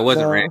 No, it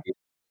wasn't Randy.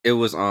 It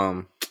was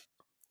Kevin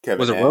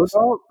was it Road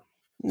Dogg?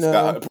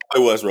 No, it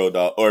probably was Road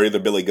Dogg, or either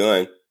Billy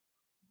Gunn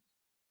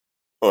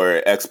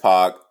or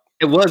X-Pac.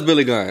 It was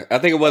Billy Gunn. I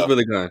think it was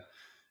Billy Gunn.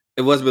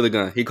 It was Billy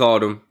Gunn. He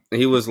called him,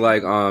 and he was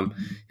like,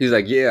 he's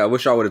like, yeah, I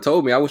wish I would have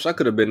told me. I wish I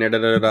could have been there. Da,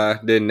 da, da, da.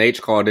 Then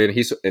Nate called in.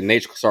 And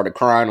Nate started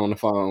crying on the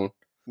phone.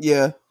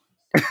 Yeah,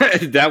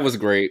 that was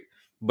great.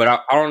 But I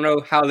don't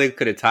know how they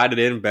could have tied it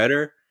in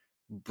better.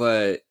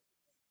 But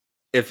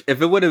if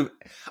it would have,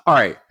 all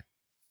right,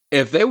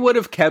 if they would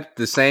have kept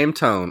the same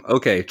tone,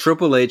 okay,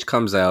 Triple H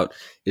comes out.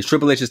 It's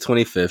Triple H's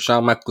 25th.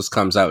 Shawn Michaels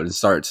comes out and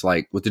starts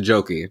like with the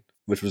joking,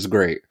 which was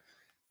great.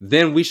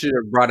 Then we should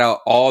have brought out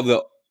all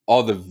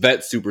the vet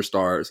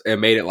superstars and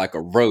made it like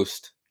a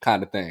roast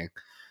kind of thing.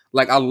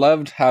 Like, I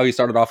loved how he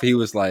started off. He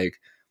was like,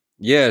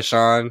 yeah,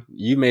 Shawn,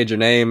 you made your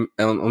name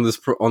on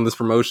this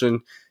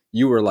promotion.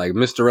 You were like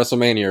Mr.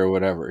 WrestleMania or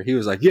whatever. He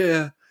was like,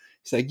 yeah.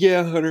 He's like,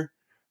 yeah, Hunter,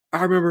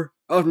 I remember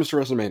I was Mr.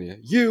 WrestleMania.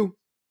 You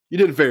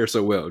didn't fare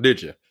so well,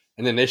 did you?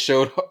 And then they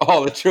showed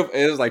all the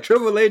it was like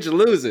Triple H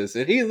loses,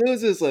 and he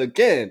loses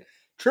again.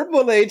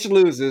 Triple H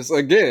loses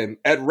again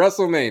at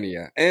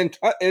WrestleMania, and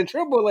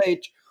Triple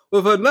H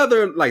with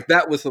another, like,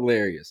 that was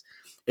hilarious.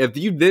 If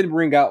you did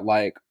bring out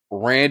like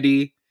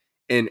Randy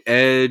and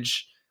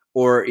Edge,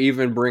 or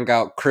even bring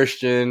out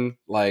Christian,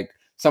 like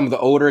some of the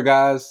older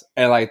guys,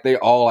 and like they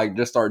all like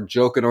just start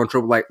joking on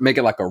Triple, like make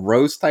it like a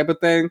roast type of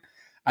thing,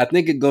 I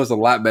think it goes a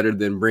lot better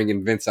than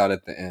bringing Vince out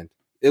at the end.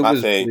 It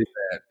was really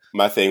bad.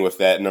 My thing with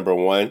that, number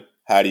one,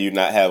 how do you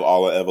not have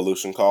all of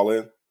Evolution call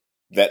in?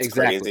 That's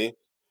crazy.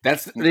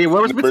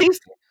 Where was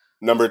Batista?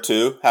 Number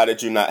two, how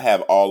did you not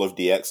have all of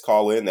DX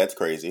call in? That's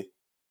crazy.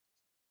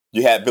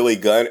 You had Billy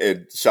Gunn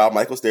and Shawn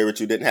Michaels there, but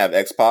you didn't have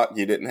X-Pac.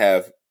 You didn't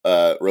have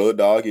Road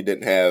Dogg. You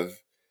didn't have,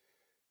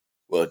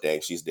 well,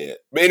 dang, she's dead.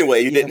 But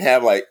anyway, you didn't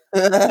have like,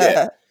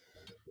 yeah.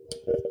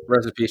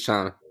 Rest in peace,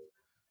 Shawn.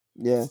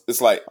 Yeah.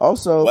 It's like,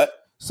 also, what?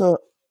 So,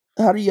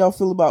 how do y'all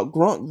feel about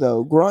Gronk,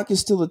 though? Gronk is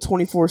still a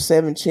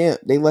 24/7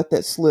 champ. They let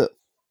that slip.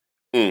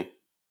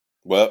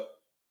 Well,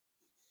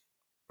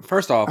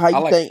 First off, How I you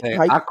like to think? say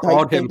How, I how you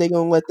called think him. they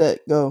gonna let that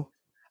go?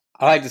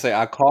 I like to say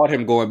I called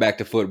him going back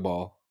to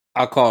football.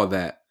 I called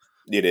that.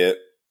 You did.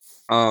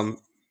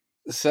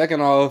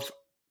 Second off,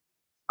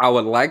 I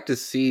would like to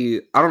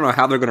see. I don't know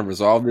how they're going to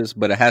resolve this,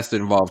 but it has to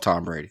involve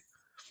Tom Brady.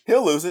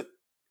 He'll lose it.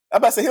 I'm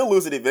about to say he'll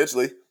lose it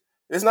eventually.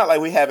 It's not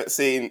like we haven't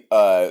seen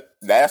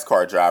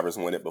NASCAR drivers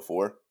win it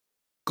before.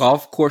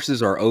 Golf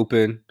courses are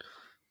open.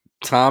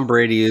 Tom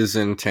Brady is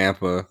in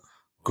Tampa.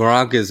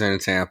 Gronk is in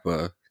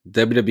Tampa.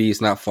 WWE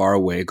is not far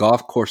away.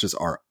 Golf courses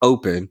are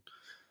open.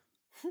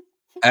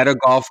 At a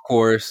golf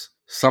course,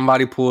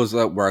 somebody pulls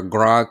up where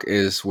Gronk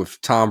is with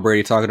Tom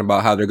Brady talking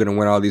about how they're going to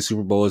win all these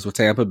Super Bowls with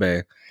Tampa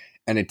Bay,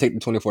 and they take the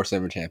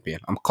 24/7 champion.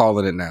 I'm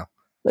calling it now.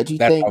 But you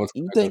That's think how it's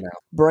you going to think go now.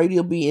 Brady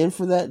will be in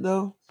for that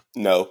though?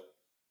 No.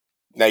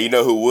 Now you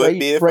know who would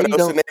be in for Brady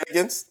those don't.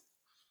 shenanigans?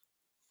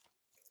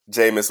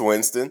 Jameis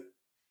Winston.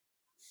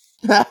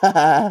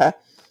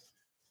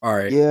 All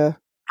right. Yeah,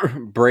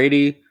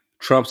 Brady,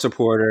 Trump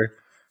supporter,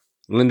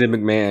 Lyndon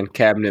McMahon,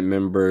 cabinet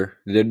member,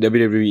 the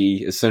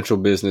WWE, essential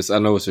business. I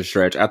know it's a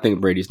stretch. I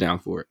think Brady's down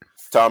for it.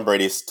 Tom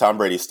Brady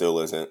still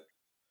isn't.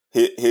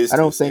 He's I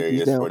too don't think he's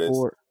serious down for this.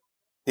 for it.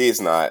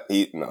 He's not.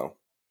 No.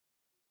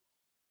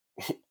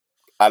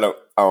 I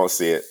don't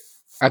see it.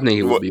 I think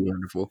it would be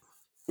wonderful.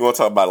 You want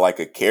to talk about like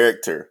a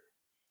character,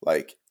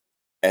 like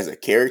as a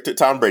character?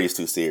 Tom Brady's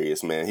too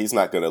serious, man. He's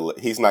not gonna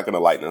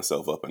lighten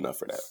himself up enough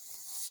for that.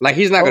 Like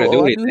he's not going to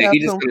do I do anything. have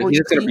He's some for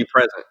just you, going to be T.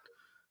 present.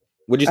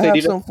 Would you I say, have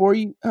DJ? some for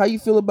you. How you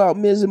feel about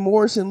Miz and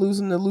Morrison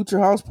losing the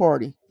Lucha House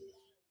Party?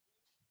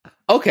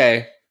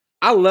 Okay,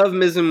 I love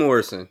Miz and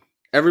Morrison.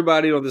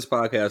 Everybody on this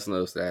podcast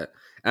knows that.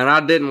 And I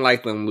didn't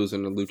like them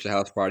losing the Lucha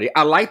House Party.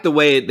 I like the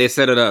way they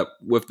set it up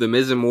with the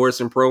Miz and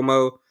Morrison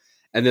promo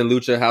and then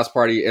Lucha House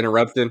Party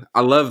interrupting.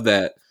 I love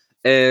that.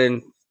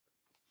 And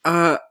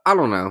I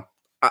don't know.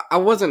 I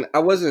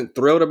wasn't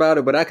thrilled about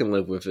it, but I can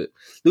live with it.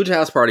 Lucha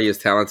House Party is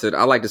talented.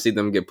 I like to see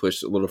them get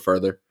pushed a little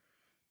further.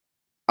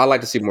 I like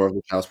to see more of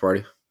Lucha House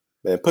Party.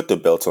 Man, put the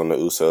belts on the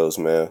Usos,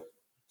 man.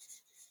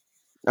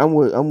 I'm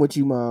with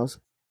you, Miles.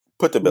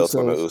 Put the belts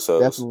on the Usos.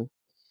 Definitely.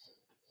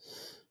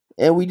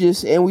 And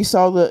we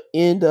saw the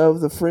end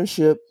of the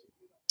friendship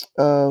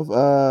of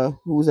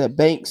who was that,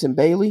 Banks and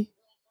Bailey?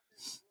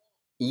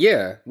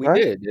 Yeah, we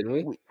did, didn't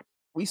we?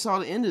 We saw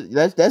the end of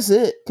that. That's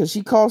it, because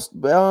she cost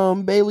Banks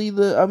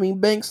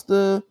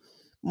the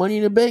Money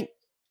in the Bank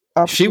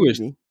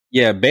opportunity.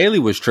 Bailey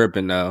was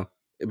tripping though.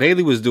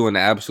 Bailey was doing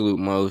the absolute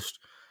most,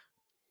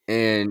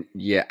 and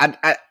yeah,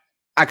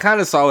 I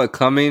kind of saw it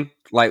coming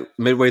like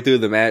midway through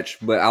the match,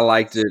 but I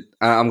liked it.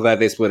 I'm glad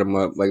they split them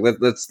up. Like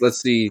let's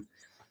see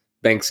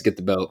Banks get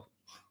the belt.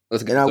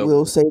 Let's get. And I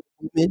will say,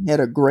 women had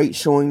a great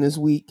showing this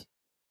week.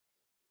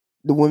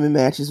 The women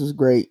matches was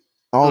great.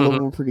 All of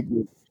them were pretty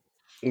good.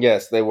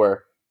 Yes, they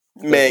were.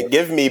 Man,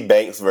 give me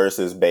Banks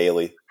versus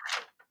Bailey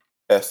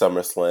at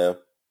SummerSlam.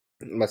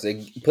 Let's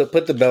say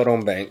put the belt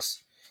on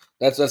Banks.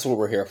 That's what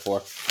we're here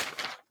for.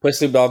 Put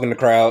Snoop Dogg in the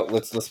crowd.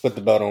 Let's put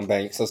the belt on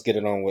Banks. Let's get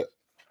it on with.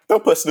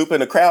 Don't put Snoop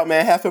in the crowd,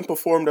 man. Have him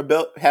perform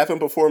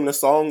the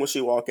song when she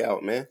walk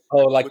out, man.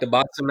 Oh, like the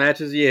boxing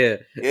matches? Yeah.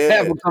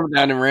 Have him come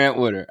down and rant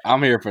with her.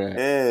 I'm here for that.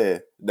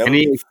 Yeah.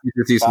 Any excuse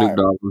to see Snoop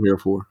Dogg,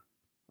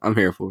 I'm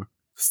here for.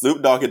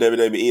 Snoop Dogg at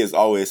WWE is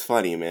always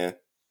funny, man.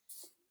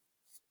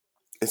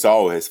 It's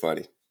always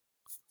funny.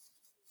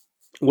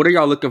 What are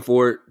y'all looking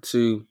forward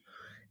to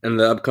in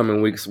the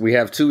upcoming weeks? We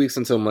have 2 weeks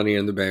until Money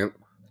in the Bank.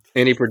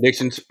 Any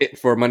predictions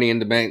for Money in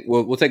the Bank?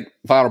 We'll take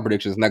final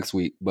predictions next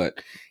week,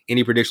 but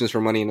any predictions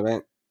for Money in the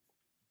Bank?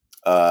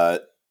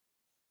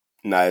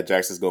 Nia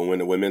Jax's going to win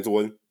the women's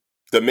one.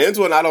 The men's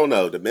one, I don't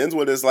know. The men's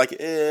one is like,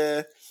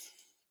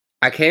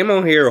 I came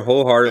on here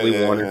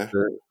wholeheartedly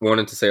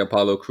wanting to say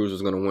Apollo Crews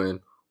was going to win.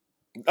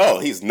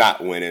 Oh, he's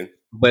not winning.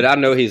 But I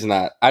know he's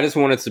not. I just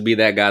wanted to be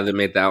that guy that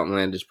made the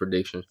outlandish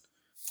prediction.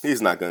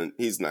 He's not gonna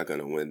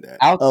win that.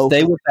 I'll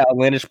stay with the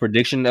outlandish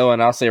prediction though,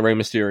 and I'll say Rey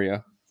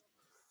Mysterio.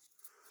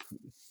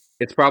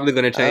 It's probably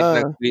going to change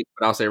next week,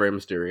 but I'll say Rey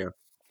Mysterio.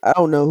 I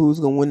don't know who's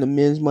going to win the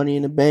men's Money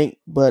in the Bank,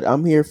 but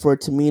I'm here for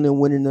Tamina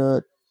winning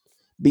the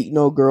Beat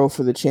No Girl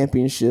for the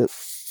championship.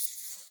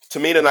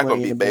 Tamina not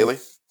going to beat Bailey.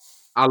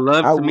 I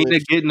love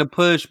Tamina getting the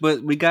push,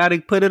 but we got to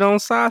put it on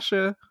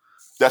Sasha.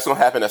 That's going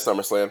to happen at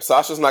SummerSlam.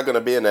 Sasha's not going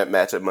to be in that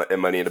match at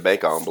Money in the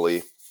Bank, I don't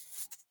believe.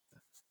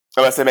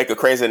 Unless they make a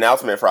crazy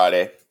announcement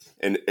Friday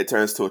and it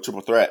turns to a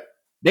triple threat.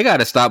 They got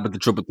to stop with the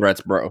triple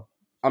threats, bro.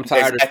 I'm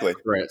tired of triple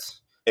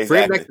threats.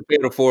 Exactly. Bring back the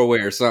fatal 4-way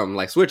or something.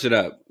 Like, switch it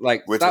up.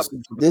 Like, stop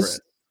with triple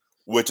threats.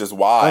 Which is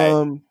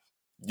why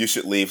you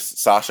should leave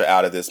Sasha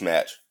out of this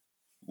match.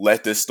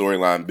 Let this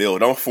storyline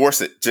build. Don't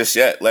force it just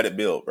yet. Let it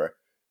build, bro.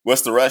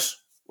 What's the rush?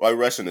 Why are you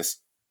rushing this?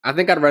 I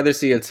think I'd rather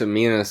see a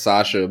Tamina and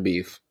Sasha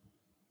beef.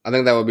 I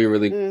think that would be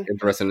really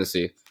interesting to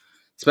see,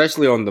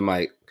 especially on the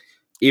mic.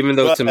 Even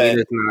though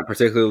Tamina's not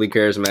particularly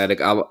charismatic,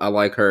 I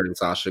like her and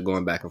Sasha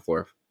going back and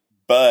forth.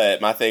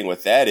 But my thing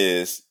with that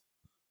is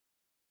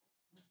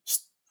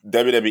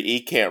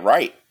WWE can't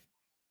write.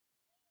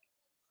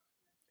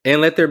 And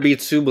let there be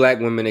 2 black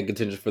women in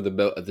contention for the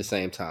belt at the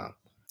same time.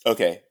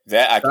 Okay,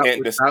 that I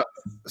can't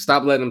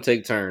stop letting them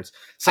take turns.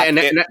 So,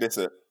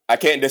 I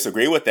can't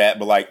disagree with that,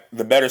 but like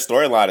the better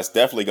storyline is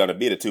definitely going to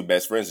be the two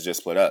best friends that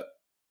just split up.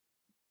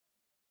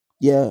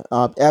 Yeah,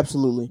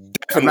 absolutely.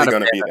 Definitely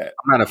going to be that.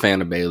 I'm not a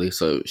fan of Bailey,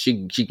 so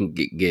she can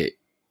get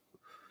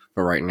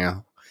for right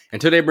now.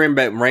 Until they bring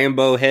back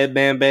Rainbow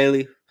Headband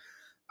Bailey,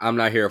 I'm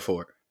not here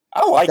for it.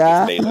 I like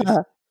this Bailey.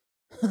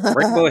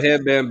 Rainbow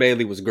Headband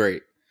Bailey was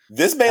great.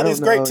 This Bailey's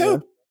great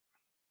too.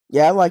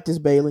 Yeah, I like this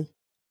Bailey.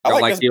 I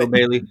like Heel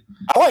Bailey.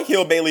 I like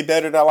Heel Bailey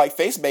better than I like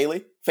Face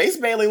Bailey. Face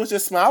Bailey was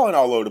just smiling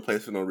all over the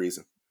place for no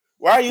reason.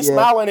 Why are you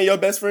smiling and your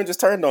best friend just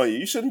turned on you?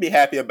 You shouldn't be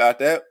happy about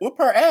that. Whoop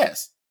her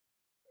ass.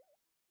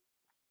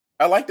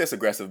 I like this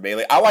aggressive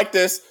Bailey. I like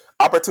this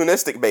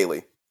opportunistic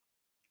Bailey.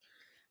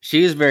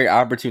 She is very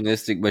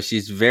opportunistic, but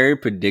she's very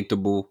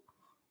predictable.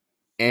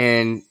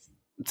 And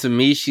to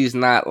me, she's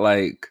not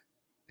like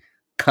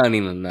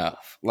cunning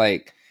enough.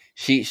 Like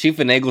she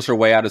finagles her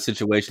way out of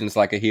situations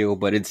like a heel,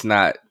 but it's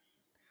not.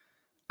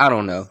 I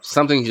don't know.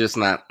 Something's just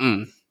not.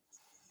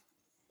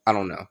 I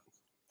don't know.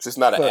 She's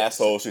not an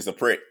asshole. She's a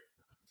prick.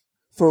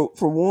 For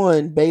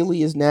one,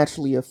 Bailey is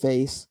naturally a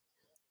face.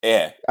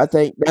 Yeah, I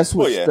think that's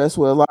what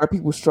a lot of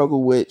people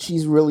struggle with.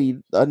 She's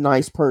really a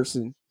nice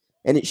person,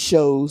 and it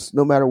shows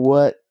no matter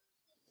what.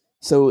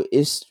 So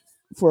it's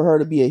for her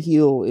to be a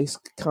heel. It's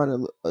kind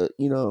of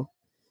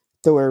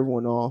throw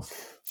everyone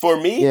off.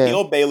 For me,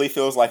 heel Bailey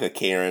feels like a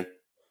Karen.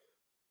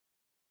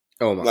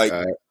 Oh my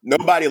god!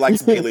 Nobody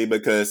likes Bailey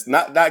because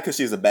not because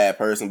she's a bad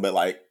person, but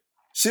like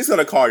she's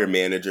gonna call your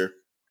manager.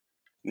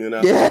 You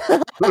know?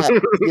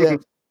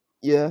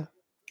 Yeah.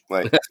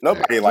 Like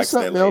nobody likes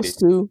something that lady. else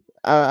too.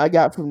 I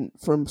got from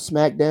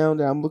SmackDown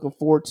that I'm looking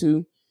forward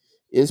to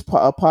is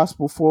a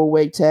possible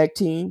 4-way tag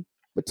team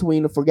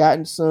between the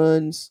Forgotten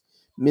Sons,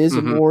 Miz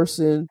and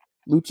Morrison,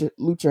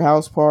 Lucha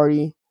House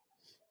Party,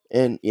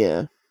 and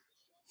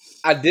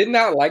I did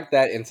not like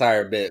that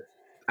entire bit.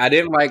 I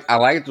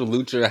liked the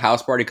Lucha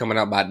House Party coming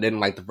out, but I didn't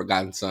like the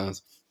Forgotten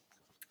Sons.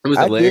 It was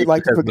hilarious. I did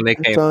like the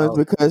Forgotten Sons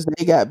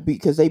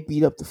because they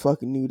beat up the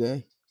fucking New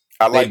Day.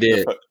 I like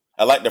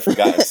the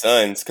Forgotten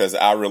Sons because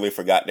I really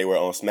forgot they were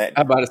on SmackDown.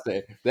 I'm about to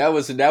say that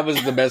was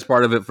the best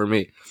part of it for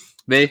me.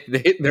 Then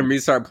me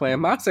start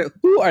playing. I said,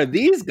 "Who are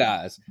these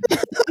guys?"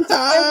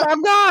 Oh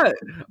my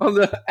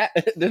god!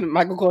 Then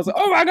Michael Cole said,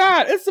 "Oh my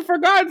god, it's the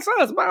Forgotten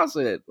Sons." Miles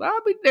said,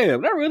 "I'll be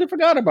damned. I really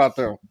forgot about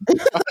them."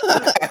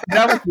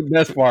 That was the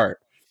best part.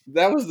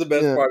 That was the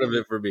best part of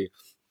it for me.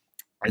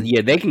 And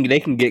yeah, they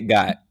can get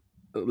got.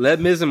 Let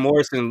Miz and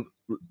Morrison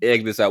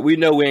egg this out. We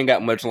know we ain't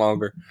got much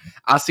longer.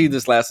 I see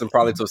this lasting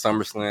probably till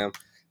SummerSlam.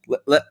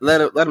 Let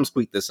them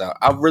squeak this out.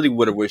 I really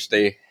would have wished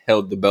they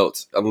held the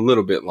belts a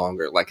little bit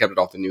longer, like kept it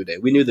off the New Day.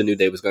 We knew the New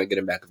Day was going to get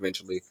him back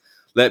eventually.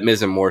 Let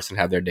Miz and Morrison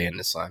have their day in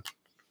the sun.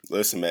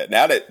 Listen, man.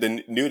 Now that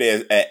the New Day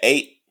is at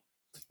 8,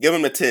 give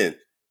them a 10.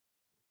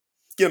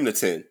 Give them the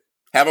 10.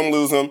 Have them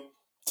lose them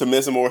to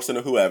Miz and Morrison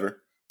or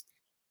whoever.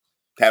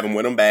 Have them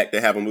win them back.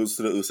 Then have them lose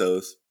to the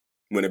Usos.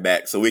 Win it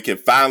back. So we can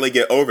finally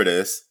get over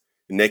this.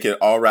 And they can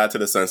all ride to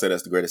the sunset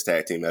as the greatest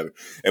tag team ever.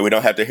 And we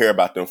don't have to hear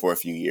about them for a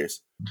few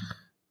years.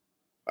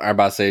 I was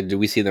about to say, do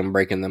we see them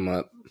breaking them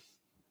up?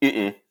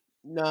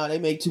 No, they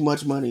make too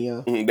much money,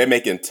 yo. They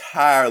make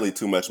entirely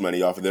too much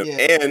money off of them.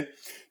 Yeah.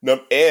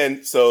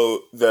 And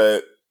so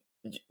the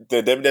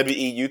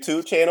WWE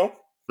YouTube channel,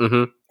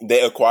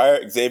 they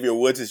acquired Xavier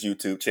Woods'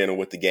 YouTube channel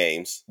with the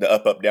games, the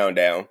Up, Up, Down,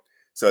 Down.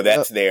 So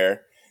that's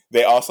there.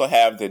 They also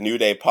have the New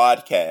Day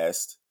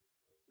podcast,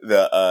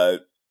 I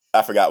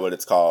forgot what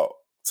it's called,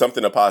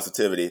 something of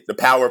positivity, the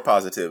Power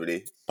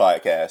Positivity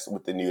podcast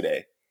with the New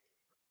Day.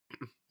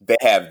 They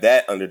have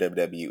that under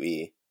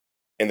WWE.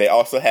 And they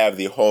also have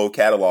the whole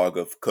catalog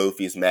of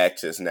Kofi's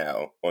matches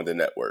now on the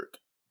network.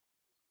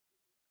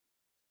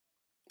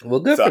 Well,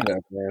 good for them,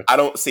 man. I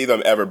don't see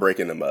them ever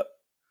breaking them up.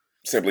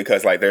 Simply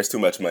because there's too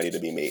much money to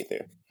be made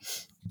there.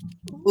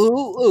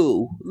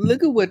 Ooh,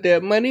 look at what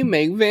that money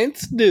make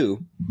Vince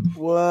do.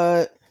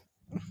 What?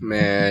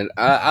 Man,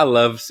 I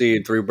love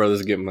seeing Three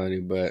Brothers get money,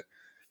 but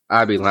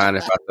I'd be lying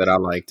if I said I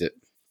liked it.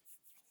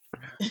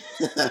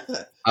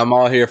 I'm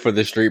all here for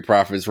the Street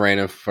Profits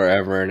reigning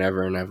forever and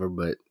ever and ever,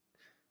 but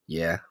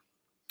yeah.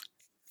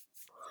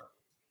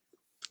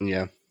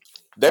 They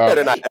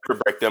better not ever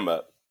break them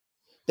up.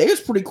 They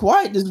was pretty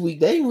quiet this week.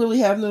 They didn't really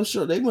have no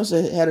show. They must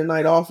have had a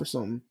night off or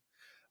something.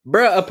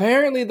 Bruh,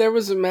 apparently there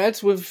was a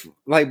match with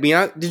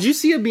Bianca. Did you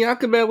see a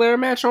Bianca Belair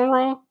match on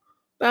Raw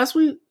last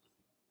week?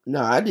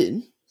 No, I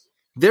didn't.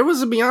 There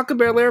was a Bianca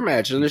Belair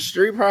match, and the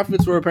Street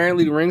Profits were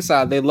apparently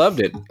ringside. They loved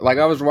it. Like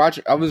I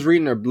was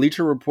reading a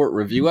Bleacher Report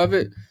review of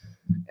it,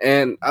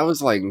 and I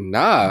was like,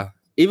 nah.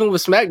 Even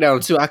with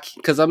SmackDown too,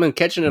 because I've been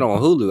catching it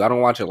on Hulu. I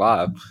don't watch it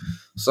live,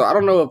 so I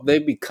don't know if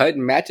they'd be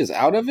cutting matches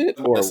out of it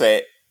or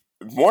say.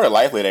 More than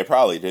likely, they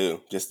probably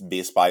do, just to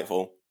be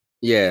spiteful.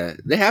 Yeah,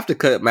 they have to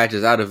cut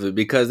matches out of it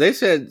because they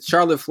said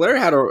Charlotte Flair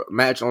had a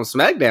match on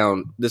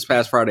SmackDown this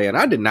past Friday, and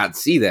I did not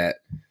see that.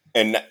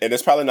 And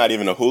it's probably not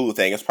even a Hulu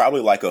thing. It's probably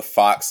like a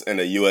Fox and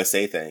a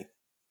USA thing.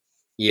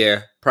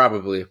 Yeah,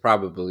 probably.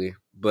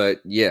 But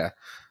yeah.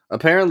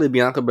 Apparently,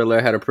 Bianca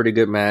Belair had a pretty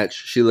good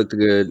match. She looked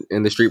good,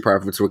 and the Street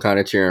Profits were kind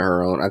of cheering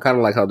her on. I kind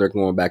of like how they're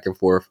going back and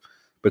forth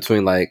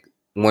between like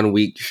 1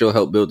 week she'll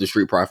help build the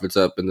Street Profits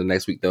up, and the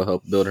next week they'll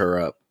help build her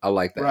up. I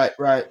like that.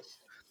 Right.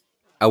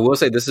 I will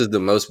say this is the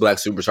most black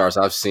superstars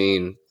I've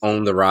seen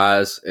on the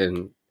rise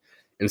in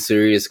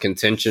serious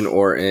contention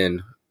or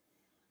in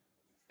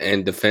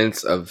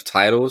defense of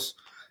titles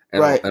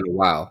in a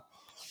while.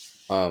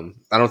 I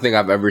don't think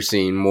I've ever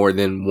seen more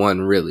than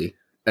one really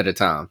at a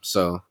time.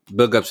 So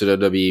big ups to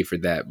WWE for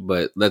that.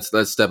 But let's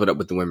step it up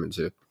with the women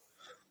too.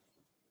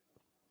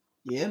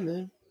 Yeah,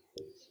 man.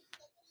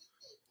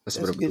 Let's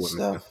step it up with the women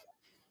stuff. Too.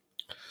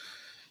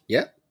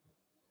 Yeah.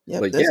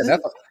 But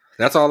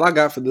that's all I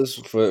got for this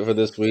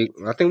week.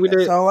 I think we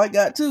did. That's all I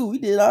got too. We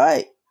did all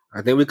right.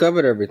 I think we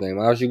covered everything.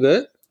 Miles, you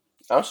good?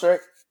 I'm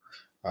straight.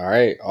 All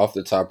right, off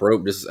the top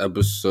rope. This is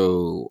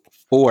episode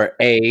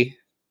 4A5.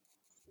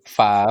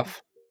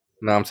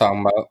 Now I'm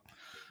talking about.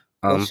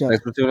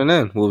 Thanks for tuning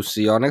in. We'll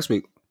see y'all next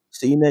week.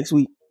 See you next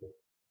week.